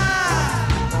la,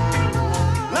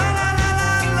 la la la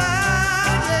la la,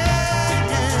 yeah,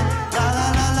 yeah. La la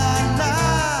la la la,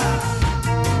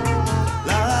 la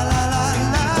la la la la,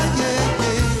 yeah,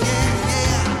 yeah, yeah,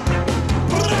 yeah.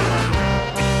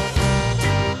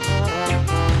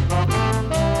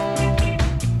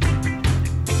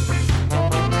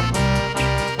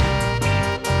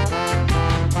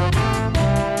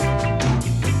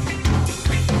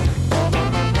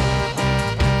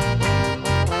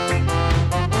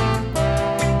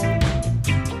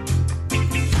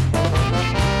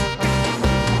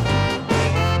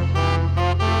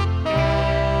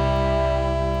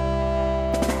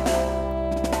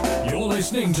 You're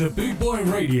listening to Boot Boy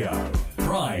Radio.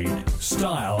 Pride,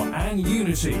 style, and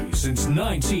unity since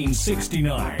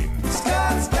 1969.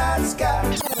 Scott, Scott, Scott.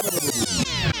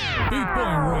 Boot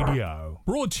Boy Radio.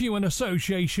 Brought to you in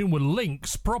association with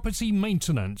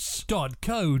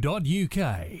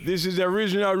linkspropertymaintenance.co.uk. This is the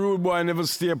original Rude Boy Never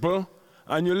Staple,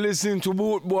 and you're listening to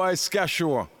Boot Boy Ska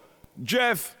Show.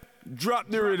 Jeff, drop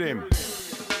the rhythm.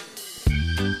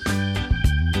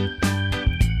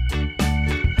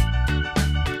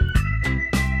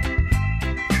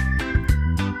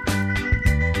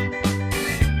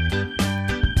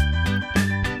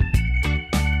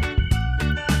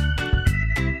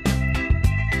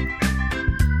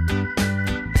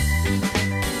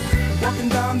 Walking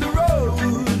down the road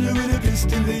with a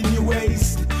pistol in your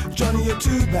waist, Johnny, you're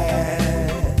too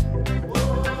bad.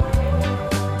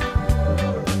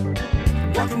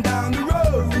 Walking down the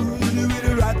road with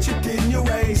a ratchet in your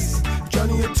waist,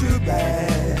 Johnny, you're too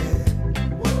bad.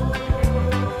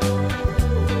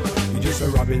 You're just a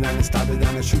robbing and a stabbing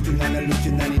and a shooting and a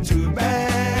looting and you're too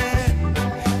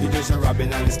bad. You're just a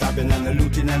robbing and a stabbing and a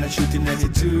looting and a shooting and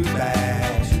you're too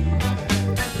bad.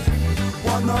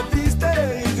 One of these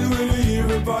days, when you hear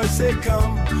a voice say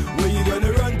come, where you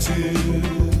gonna run to?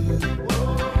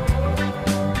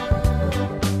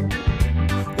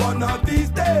 One of these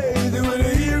days, when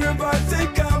you hear a voice say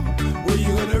come, where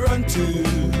you gonna run to?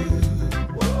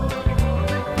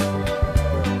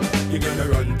 You're gonna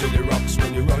run to the rocks.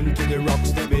 When you run to the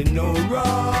rocks, there be no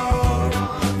wrong.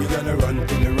 You're gonna run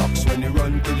to the rocks. When you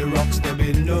run to the rocks, there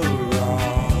be no wrong.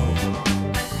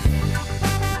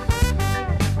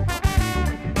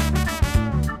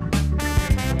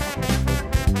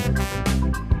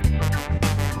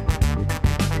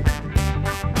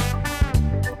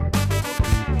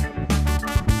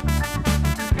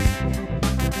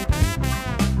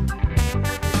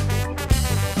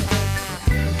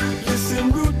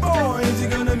 Listen, rude boys,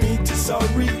 you're gonna meet a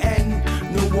sorry end,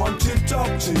 no one to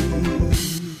talk to.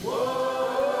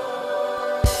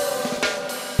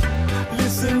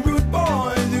 Listen, rude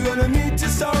boys, you're gonna meet a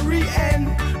sorry end,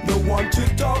 no one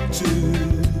to talk to.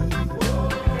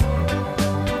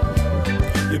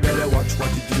 You better watch what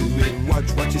you're doing,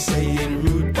 watch what you're saying,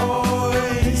 rude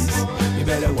boys. You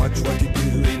better watch what you're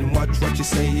doing, watch what you're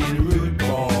saying, rude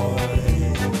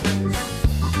boys.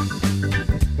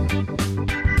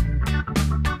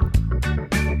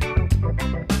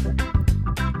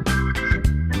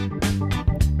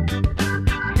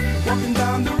 Walking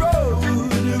down the road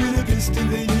with a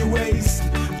pistol in your waist,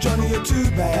 Johnny, you're too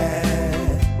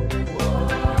bad.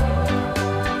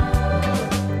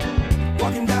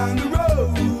 Walking down the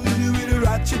road with a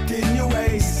ratchet in your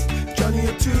waist, Johnny,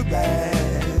 you're too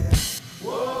bad.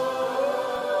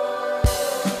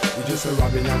 You're just a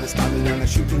robbing and a stabbing and a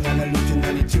shooting and a looting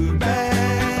and you're too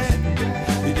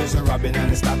bad. You're just a robbing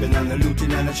and a stabbing and a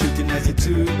looting and a shooting and you're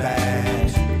too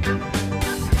bad.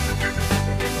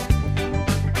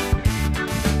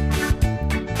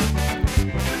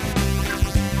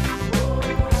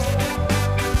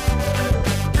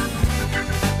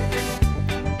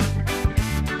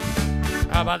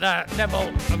 How about that?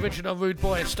 Neville, original Rude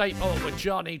Boy staple with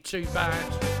Johnny Too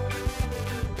Bad.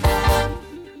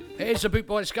 Here's the Boot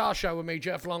Boy Ska Show with me,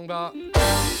 Jeff Longbar,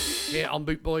 here on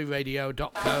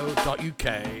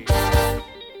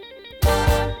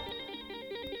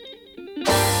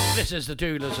bootboyradio.co.uk. This is the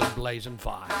Doulas and Blazing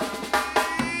Fire.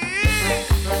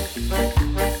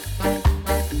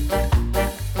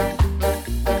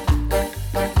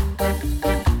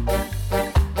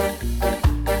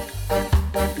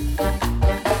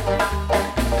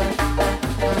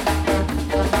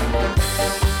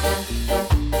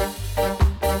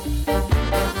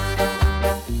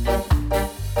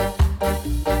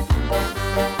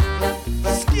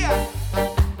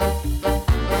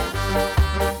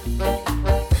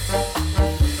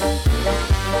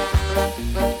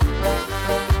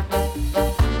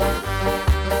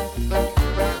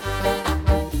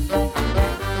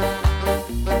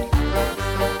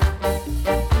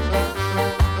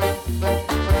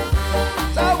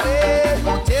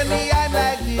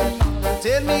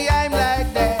 tell me I'm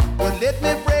like that, but let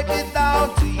me break it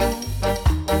down to you.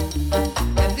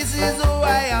 And this is who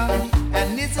I am,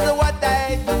 and this is what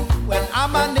I do. When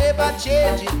I'm a never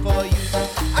change it for you.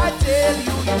 I tell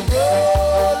you, you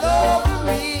roll over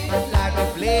me like a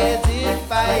blazing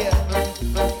fire.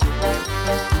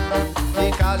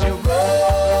 Because you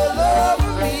roll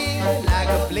over me like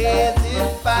a blazing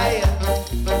fire.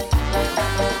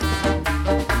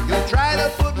 You try to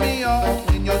put me off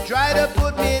and you try to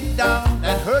put me down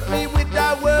and hurt me with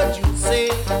the words you say.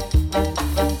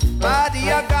 But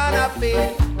you're gonna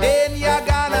pay, then you're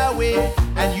gonna wait,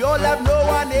 and you'll have no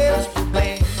one else to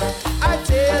blame. I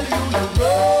tell you, you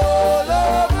roll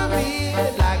over me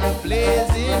like a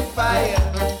blazing fire.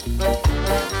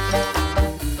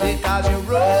 Because you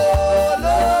roll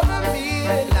over me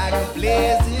like a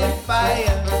blazing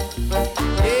fire.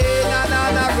 Hey, na na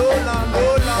na, roll on,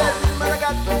 roll on.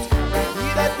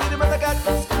 Hear that rhythm, I got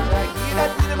this. Hear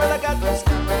that rhythm, I got this.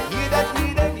 Hear that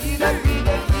rhythm, hear that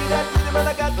rhythm, hear that rhythm,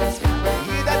 I got this.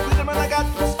 Hear that rhythm, I got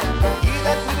this. Hear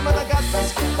that rhythm, I got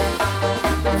this.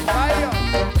 Fire.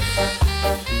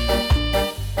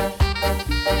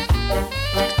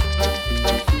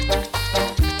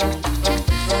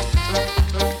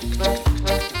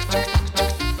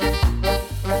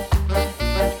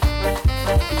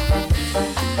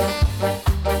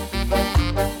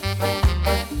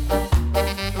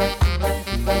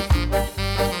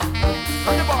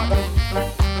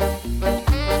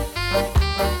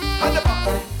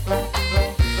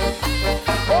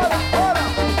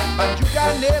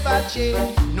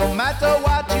 Change, no matter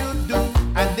what you do,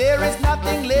 and there is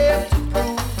nothing left to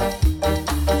prove.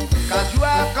 Cause you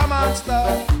have come on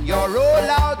stop, you're all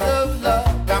out of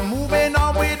love. I'm moving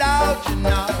on without you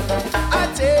now.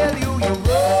 I tell you, you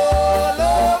roll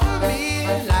over me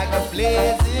like a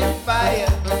blazing fire.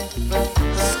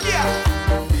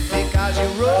 Because you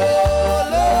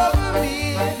roll over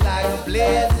me like a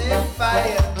blazing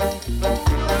fire.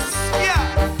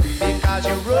 Because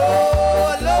you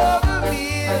roll over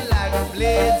me like a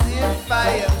blazing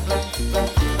fire.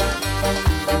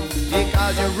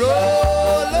 Because you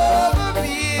roll over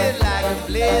me like a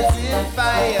blazing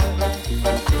fire.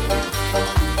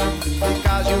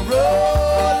 Because you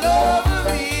roll over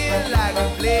me like a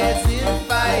blazing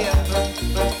fire.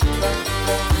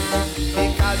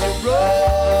 Because you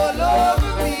roll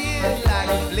over me like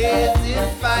a blazing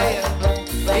fire.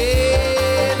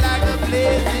 Yeah, like a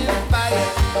blazing fire.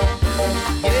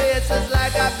 Yes, it's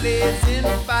like a blazing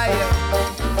fire.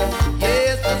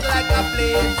 Yes, it's like a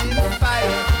blazing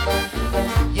fire.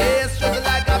 Yes, just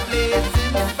like a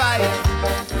blazing fire.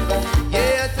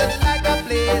 Yes, it's like a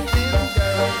blazing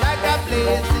girl, like a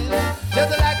blazing,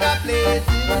 just like a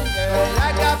blazing girl,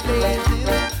 like a blazing,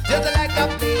 just like a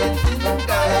blazing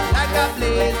girl, like a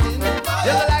blazing,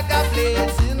 just like a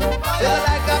blazing, just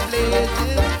like a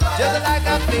blazing, just like a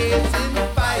blazing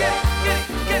fire.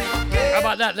 How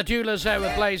about that? The Duelers there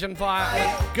with Blazing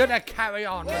Fire. Gonna carry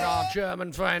on with our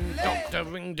German friend, Dr.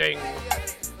 Ringding,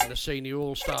 and the Senior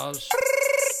All-Stars.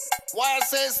 Why I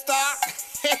say start?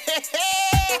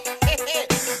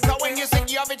 Now when you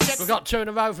think you have a check, We've got two in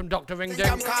a row from Dr. Ringding.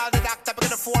 I'm call the doctor, because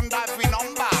the phone dial free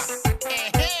number.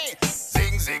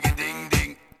 Zing, ziggy, ding,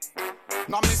 ding.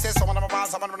 Now me say some of them are bad,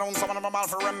 some of them don't, some of them are bad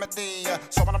for remedy.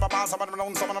 Some of them are bad, some of them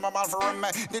don't, some of them are bad for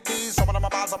remedy. Some of them are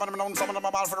bad, some of them don't, some of them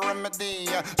are bad for remedy.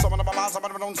 Some of them are bad, some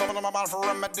of them don't, some of them are bad for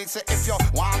remedy. Say if you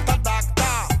want a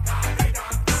doctor,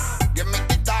 give me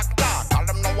the doctor. Call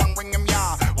them no one ring him,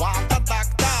 yeah. Want a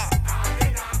doctor,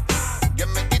 give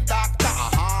me the doctor.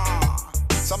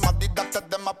 Some of the doctor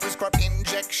them a prescribe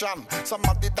injection. Some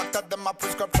of the doctor them a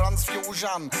prescribe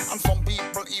transfusion. And some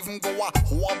people even go a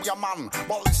who up your man.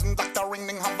 But listen, Dr.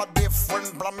 Ringding have a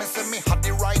different plan. Me say me had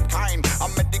the right kind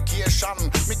of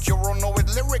medication. Me cure no with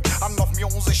lyric, enough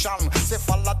musician. Say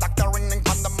follow Dr. Ringding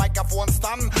on the microphone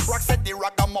stand. Rock said the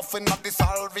ragamuffin of the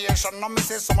salvation. Now me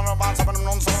say some of them bad, some of them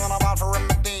known, some of them are bad for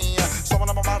remedy. Some of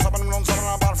them are bad, some of them known, some of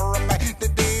them are bad for remedy.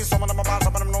 Some of them are bad,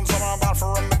 some of them known, some of them are bad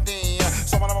for remedy.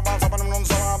 Some of them are bad, some of them known,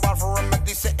 some of them are bad for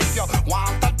remedy. Say if you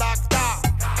want a doctor,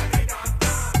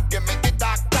 give me the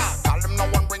doctor. Call him no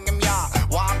one bring him ya.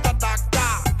 Want a doctor,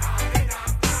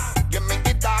 give me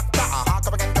the doctor.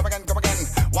 Come again, come again, come again.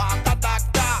 Want a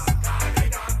doctor,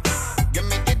 give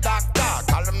me the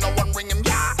doctor. Call him no one bring him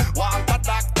ya. Want a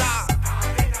doctor,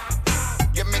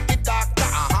 give me the doctor.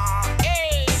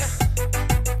 Hey,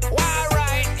 why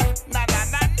right? Na na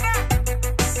na na,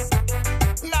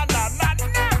 na na na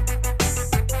na.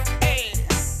 Hey,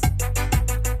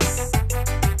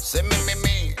 say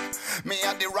me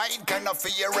had the right kind of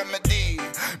fear remedy.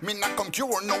 Me not come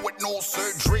cure no with no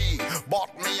surgery. But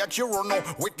me a cure no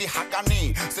with the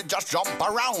agony. Say just jump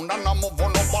around and I move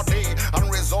on nobody.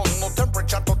 And raise on no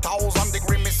temperature to 1,000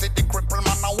 degrees. Me see the cripple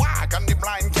man a walk and the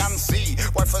blind can see.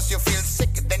 Why first you feel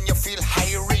sick, then you feel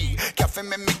hairy. Cafe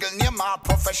me middle name my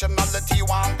professionality.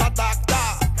 Want a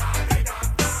doctor?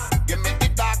 Give me the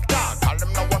doctor. Call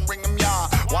him no one bring him ya.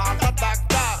 Want a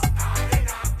doctor?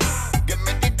 Give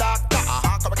me the doctor.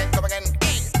 Come again.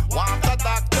 Hey. Want a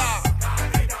doctor?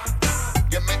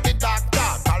 Give me the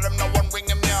doctor. Call him no one bring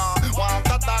him ya. Want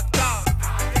a doctor?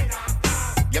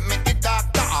 Give me the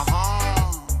doctor.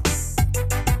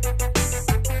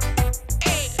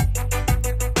 Hey.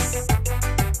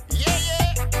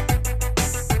 Yeah.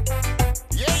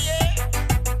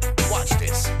 Watch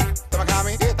this.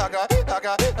 Tamakami, itaga.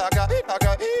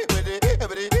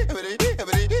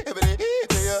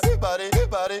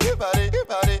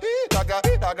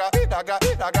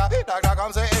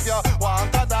 Come say if you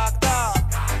want a doctor,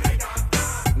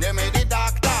 give me the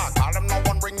doctor. Call him no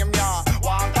one bring him ya.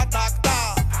 Want a doctor,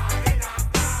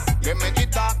 give me the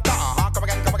doctor. Come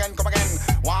again.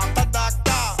 Want a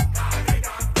doctor,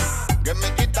 give me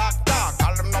the doctor.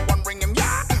 Call him no one bring him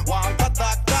ya. Want a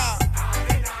doctor,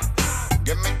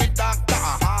 give me the doctor.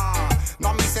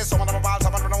 Now me say some of them a ball,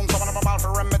 some of them known, some of them a ball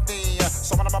for remedy.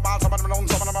 Some of them a ball, some of them known,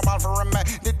 some of them a ball for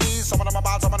remedy. Some of them a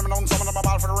ball, some of them known, some of them a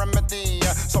ball for remedy.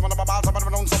 Some of them a ball, some of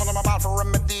them known, some of them a ball for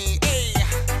remedy. Hey,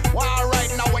 well,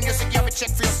 right now when you see you have a check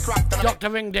for your struck. Dr.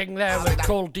 Ring Ding there with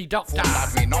Called the Doctor.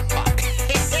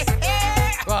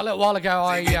 Well, a little while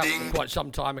ago, quite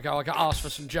some time ago, I got asked for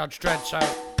some Judge Dredd, so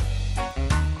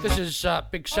this is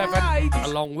Big Seven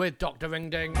along with Dr. Ring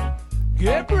Ding.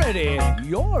 Get ready,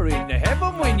 you're in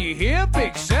heaven when you hear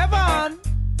Big Seven.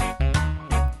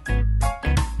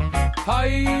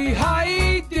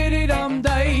 Hi,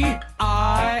 diddy-dum-day,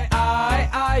 I,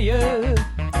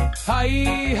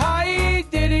 Hi,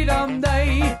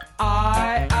 diddy-dum-day,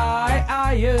 I,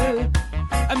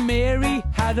 And Mary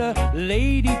had a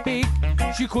lady pig,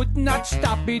 she could not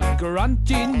stop it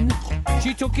grunting.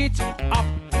 She took it up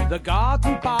the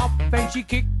garden path and she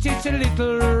kicked its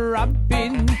little rump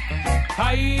in.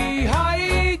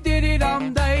 Hi,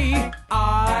 diddy-dum-day,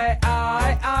 I,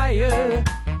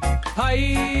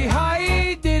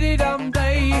 Hi,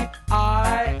 diddy-dum-day,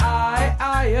 I.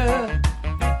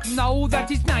 Now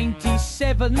that it's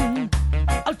 97,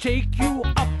 I'll take you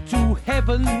up to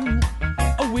heaven.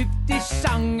 With this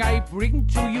song I bring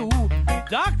to you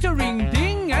Dr. Ring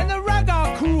Ding and the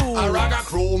Ragga Crew. A Ragga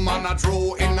Crew, man, a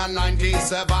true in a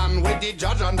 97. With the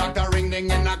Judge and Dr. Ring Ding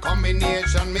in a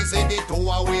combination. Me say the two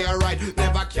are we right,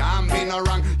 never can be no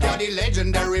wrong. Yeah, the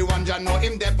legendary one, ya know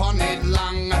him dep on it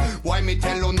long. Why me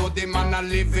tell you no, the man a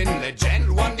living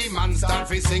legend. When the man start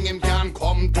fi sing, him can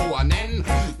come to an end.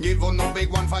 Give you no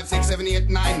big 1, 5, 6, 7, 8,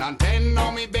 9 and 10.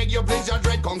 Now me beg you please, Judge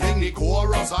Dredd, come sing the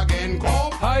chorus again.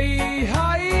 Come.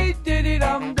 Hi,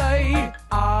 diddy-dum-day,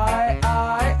 I.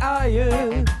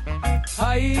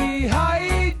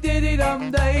 Hi,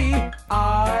 diddy-dum-day,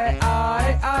 I.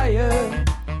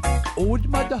 Old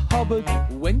Mother Hubbard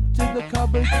went to the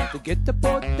cupboard to get the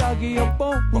poor doggy a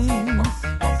bone.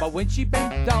 But when she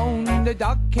bent down, the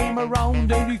dog came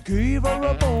around and he gave her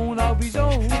a bone of his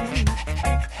own.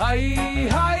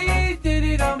 Hi,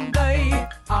 diddy-dum-day,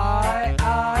 I.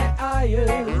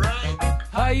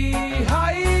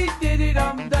 Hi,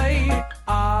 diddy-dum-day,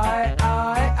 I.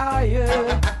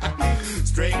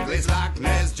 Strictly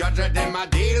slackness, Judge them I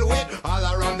deal with. All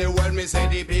around the world, me say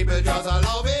the people just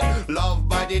love it. Love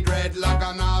by the dreadlock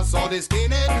and also the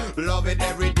skinhead. Love it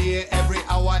every day, every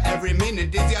hour, every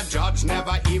minute. This your Judge,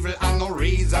 never evil and no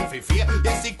reason for fear.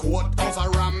 Yes, the courthouse a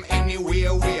ram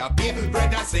anywhere we appear.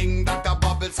 Brother sing, Dr.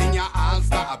 Bubbles in your all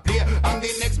star appear. And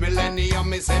the next millennium,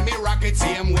 me say me rock it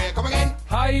same way. Come again.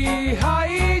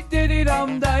 Hi,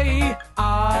 diddy-dum-day,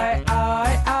 I.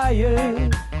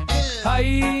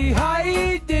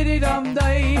 Hi,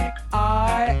 diddy-dum-day,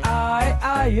 I.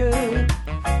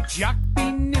 Jack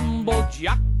be nimble,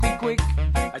 Jack be quick.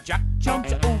 Jack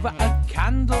jumps over a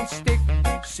candlestick.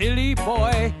 Silly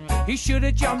boy, he should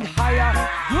have jumped higher.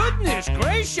 Goodness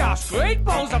gracious, great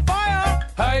balls of fire.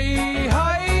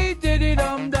 Hi,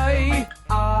 diddy-dum-day,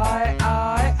 I.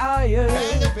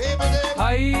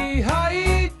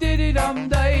 Hi,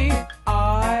 diddy-dum-day,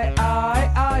 I.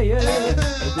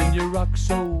 Then you rock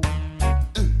so,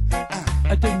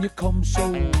 and then you come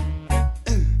so,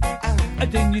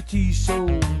 and then you tease so,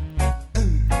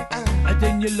 and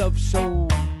then you love so.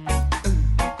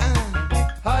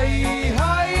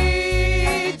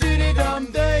 Hi,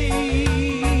 diddy-dum-day,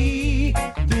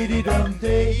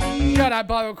 diddy-dum-day. Shout out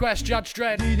by request, Judge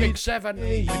Dredd, Big Seven,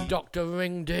 with Dr.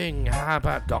 Ring Ding. How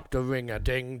about Dr.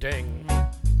 Ring-a-Ding-Ding?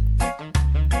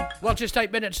 Well, just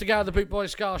 8 minutes to go. The Boot Boy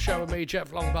Ska Show with me, Jeff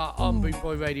Longbar, on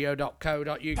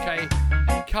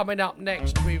bootboyradio.co.uk. Coming up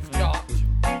next, we've got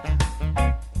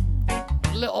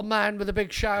Little Man with a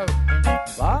Big Show,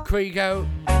 Krigo.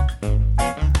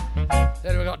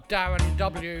 Then we've got Darren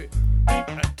W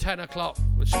at 10 o'clock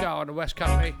with Ska on the West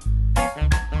Country.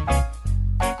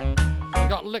 We've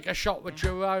got Liquor Shot with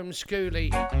Jerome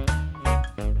Schooley.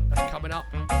 That's coming up.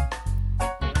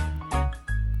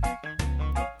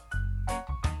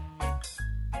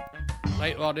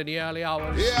 Later on in the early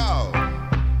hours. Yo,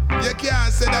 you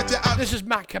can't say that you have this is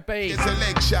Maccabee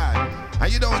selection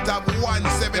and you don't have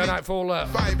 170. Going out for all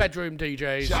bedroom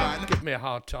DJs. Give me a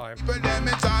hard time. For them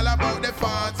it's all about the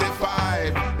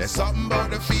 45. There's something about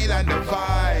the feel and the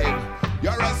vibe.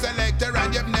 You're a selector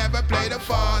and you've never played a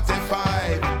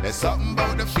 45. There's something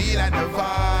about the feel and the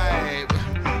vibe.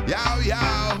 Yow,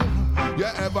 yow. You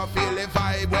ever feel the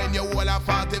vibe when you hold a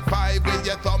 45 with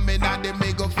your thumb in and the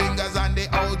middle fingers on the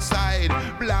outside?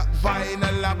 Black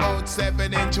vinyl about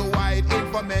 7-inch wide.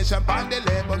 Information on the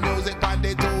label, music on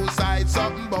the two sides.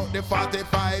 Something about the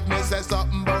 45, me say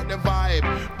something about the vibe.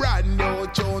 Brand new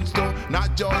tunes too,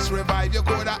 not just revive. You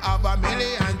coulda have a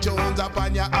million tunes up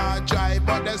on your hard drive,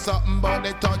 but there's something about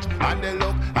the touch and the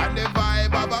look and the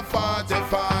vibe of a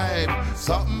 45.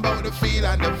 Something about the feel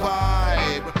and the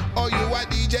vibe. Oh, you a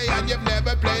DJ and you've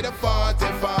never played a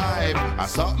 45.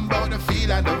 Something about the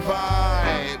feel and the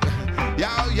vibe.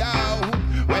 Yow, yow.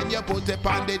 When you put it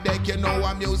on the deck, you know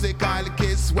a musical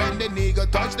kiss. When the nigga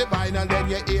touch the vinyl, then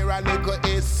you hear a little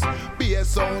hiss. Bass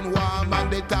sound warm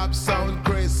and the top sound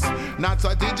crisp. Not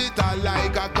so digital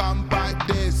like a compact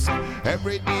disc.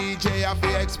 Every DJ have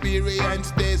to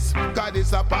experience this. Cause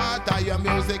it's a part of your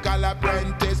musical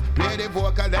apprentice. Play the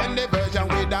vocal, then the version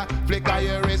with a flick of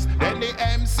your wrist. Then the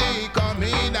MC come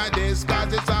in at this.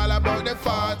 Cause it's all about the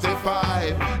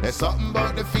 45. There's something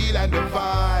about the feel and the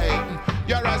vibe.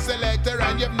 You're a selector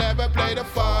and you've never played a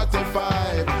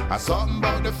 45. Something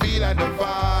about the feel and the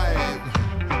vibe.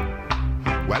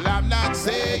 Well, I'm not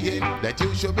saying that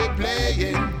you should be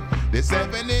playing the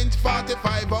 7-inch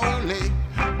 45 only.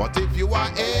 But if you are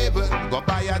able, go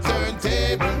buy a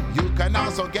turntable. You can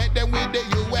also get them with the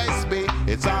USB.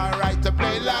 It's alright to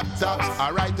play laptops,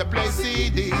 alright to play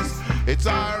CDs. It's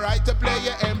alright to play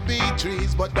your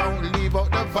MP3s, but don't leave out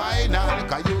the vinyl.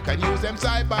 Cause you can use them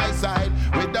side by side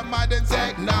with the modern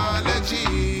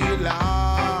technology,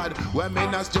 Lord. When me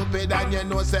not stupid and you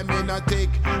know say me not tick.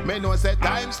 Me know say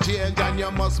times change and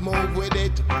you must move with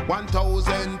it.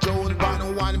 1,000 tunes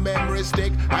on one memory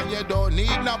stick. And you don't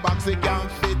need no box, it can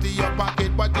fit in your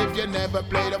pocket. But if you never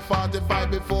played a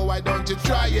 45 before, why don't you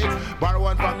try it? Borrow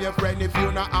one from your friend if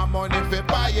you not have money to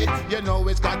buy it. You know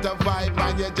it's got a vibe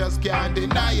and you just can't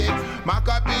deny it.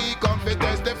 Maccabee come to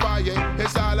testify it.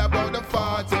 It's all about the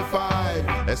 45.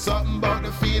 There's something about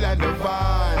the feel and the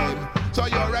vibe. So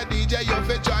you're a DJ, you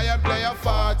fi try and play a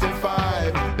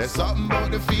 45. There's something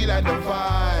about the feel and the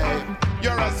vibe.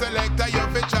 You're a selector, you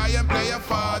fi try and play a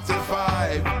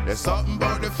 45. There's something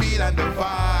about the feel and the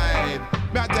vibe.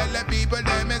 Me I tell the people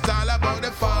them it's all about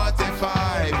the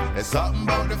 45. There's something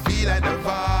about the feel and the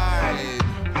vibe.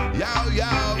 Yow,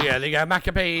 yow. Yeah, there you go,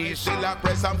 Maccabees. Still a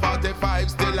press on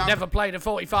 45, still a Never played a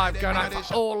 45, going out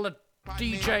for all the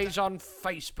DJs on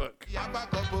Facebook.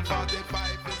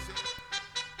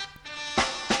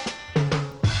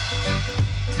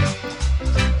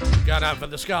 Going out for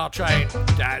the Scar Train,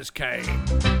 Daz K.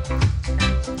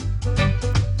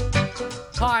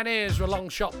 Pioneers were Long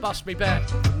Shot Bust Me Bet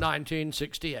from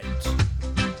 1968.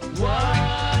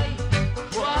 Why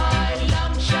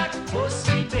long shot bust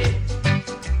me bet?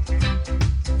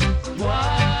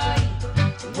 Why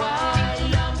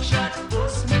long shot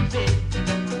bust me bet?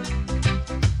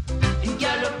 In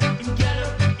gallop, but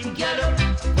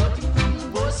he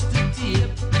couldn't bust the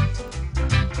tape.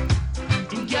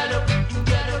 In gallop,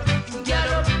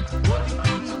 but he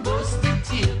couldn't bust the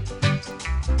tape.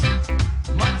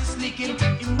 Man is slicking,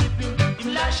 him whipping, him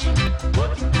lashing,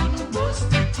 but he couldn't bust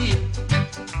the tape.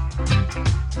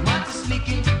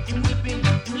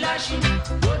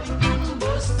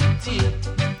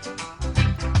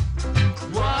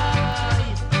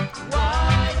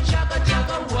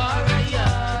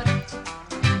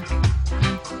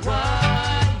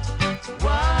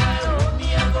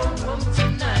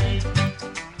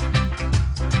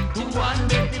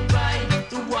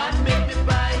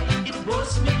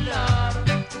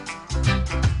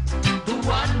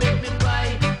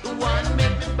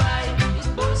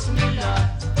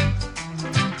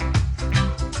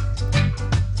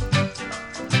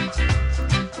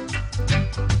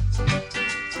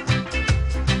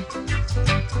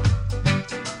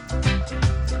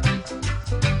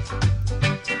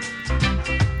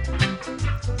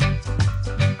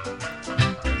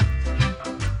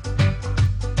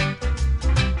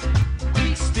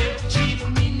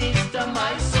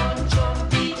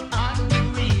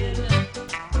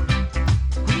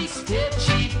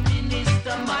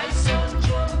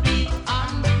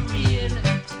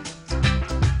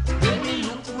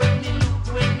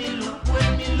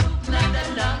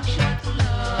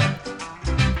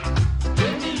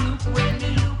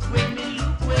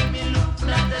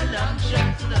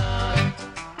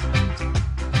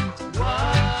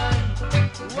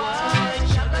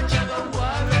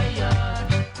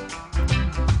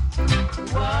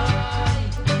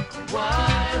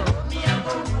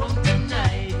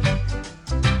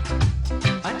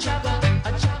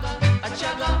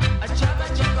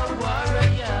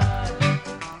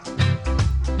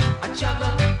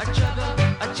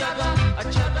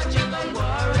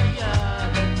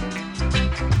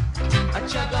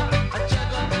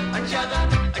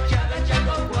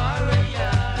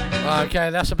 Okay,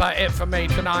 that's about it for me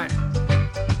tonight.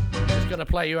 Just gonna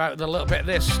play you out with a little bit of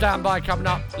this. Standby coming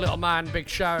up. Little Man, Big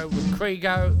Show with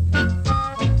Krigo.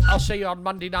 I'll see you on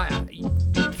Monday night at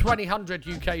 2000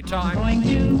 UK time.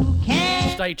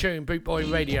 Stay tuned,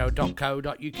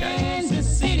 bootboyradio.co.uk.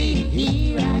 Kansas City,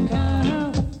 here I come.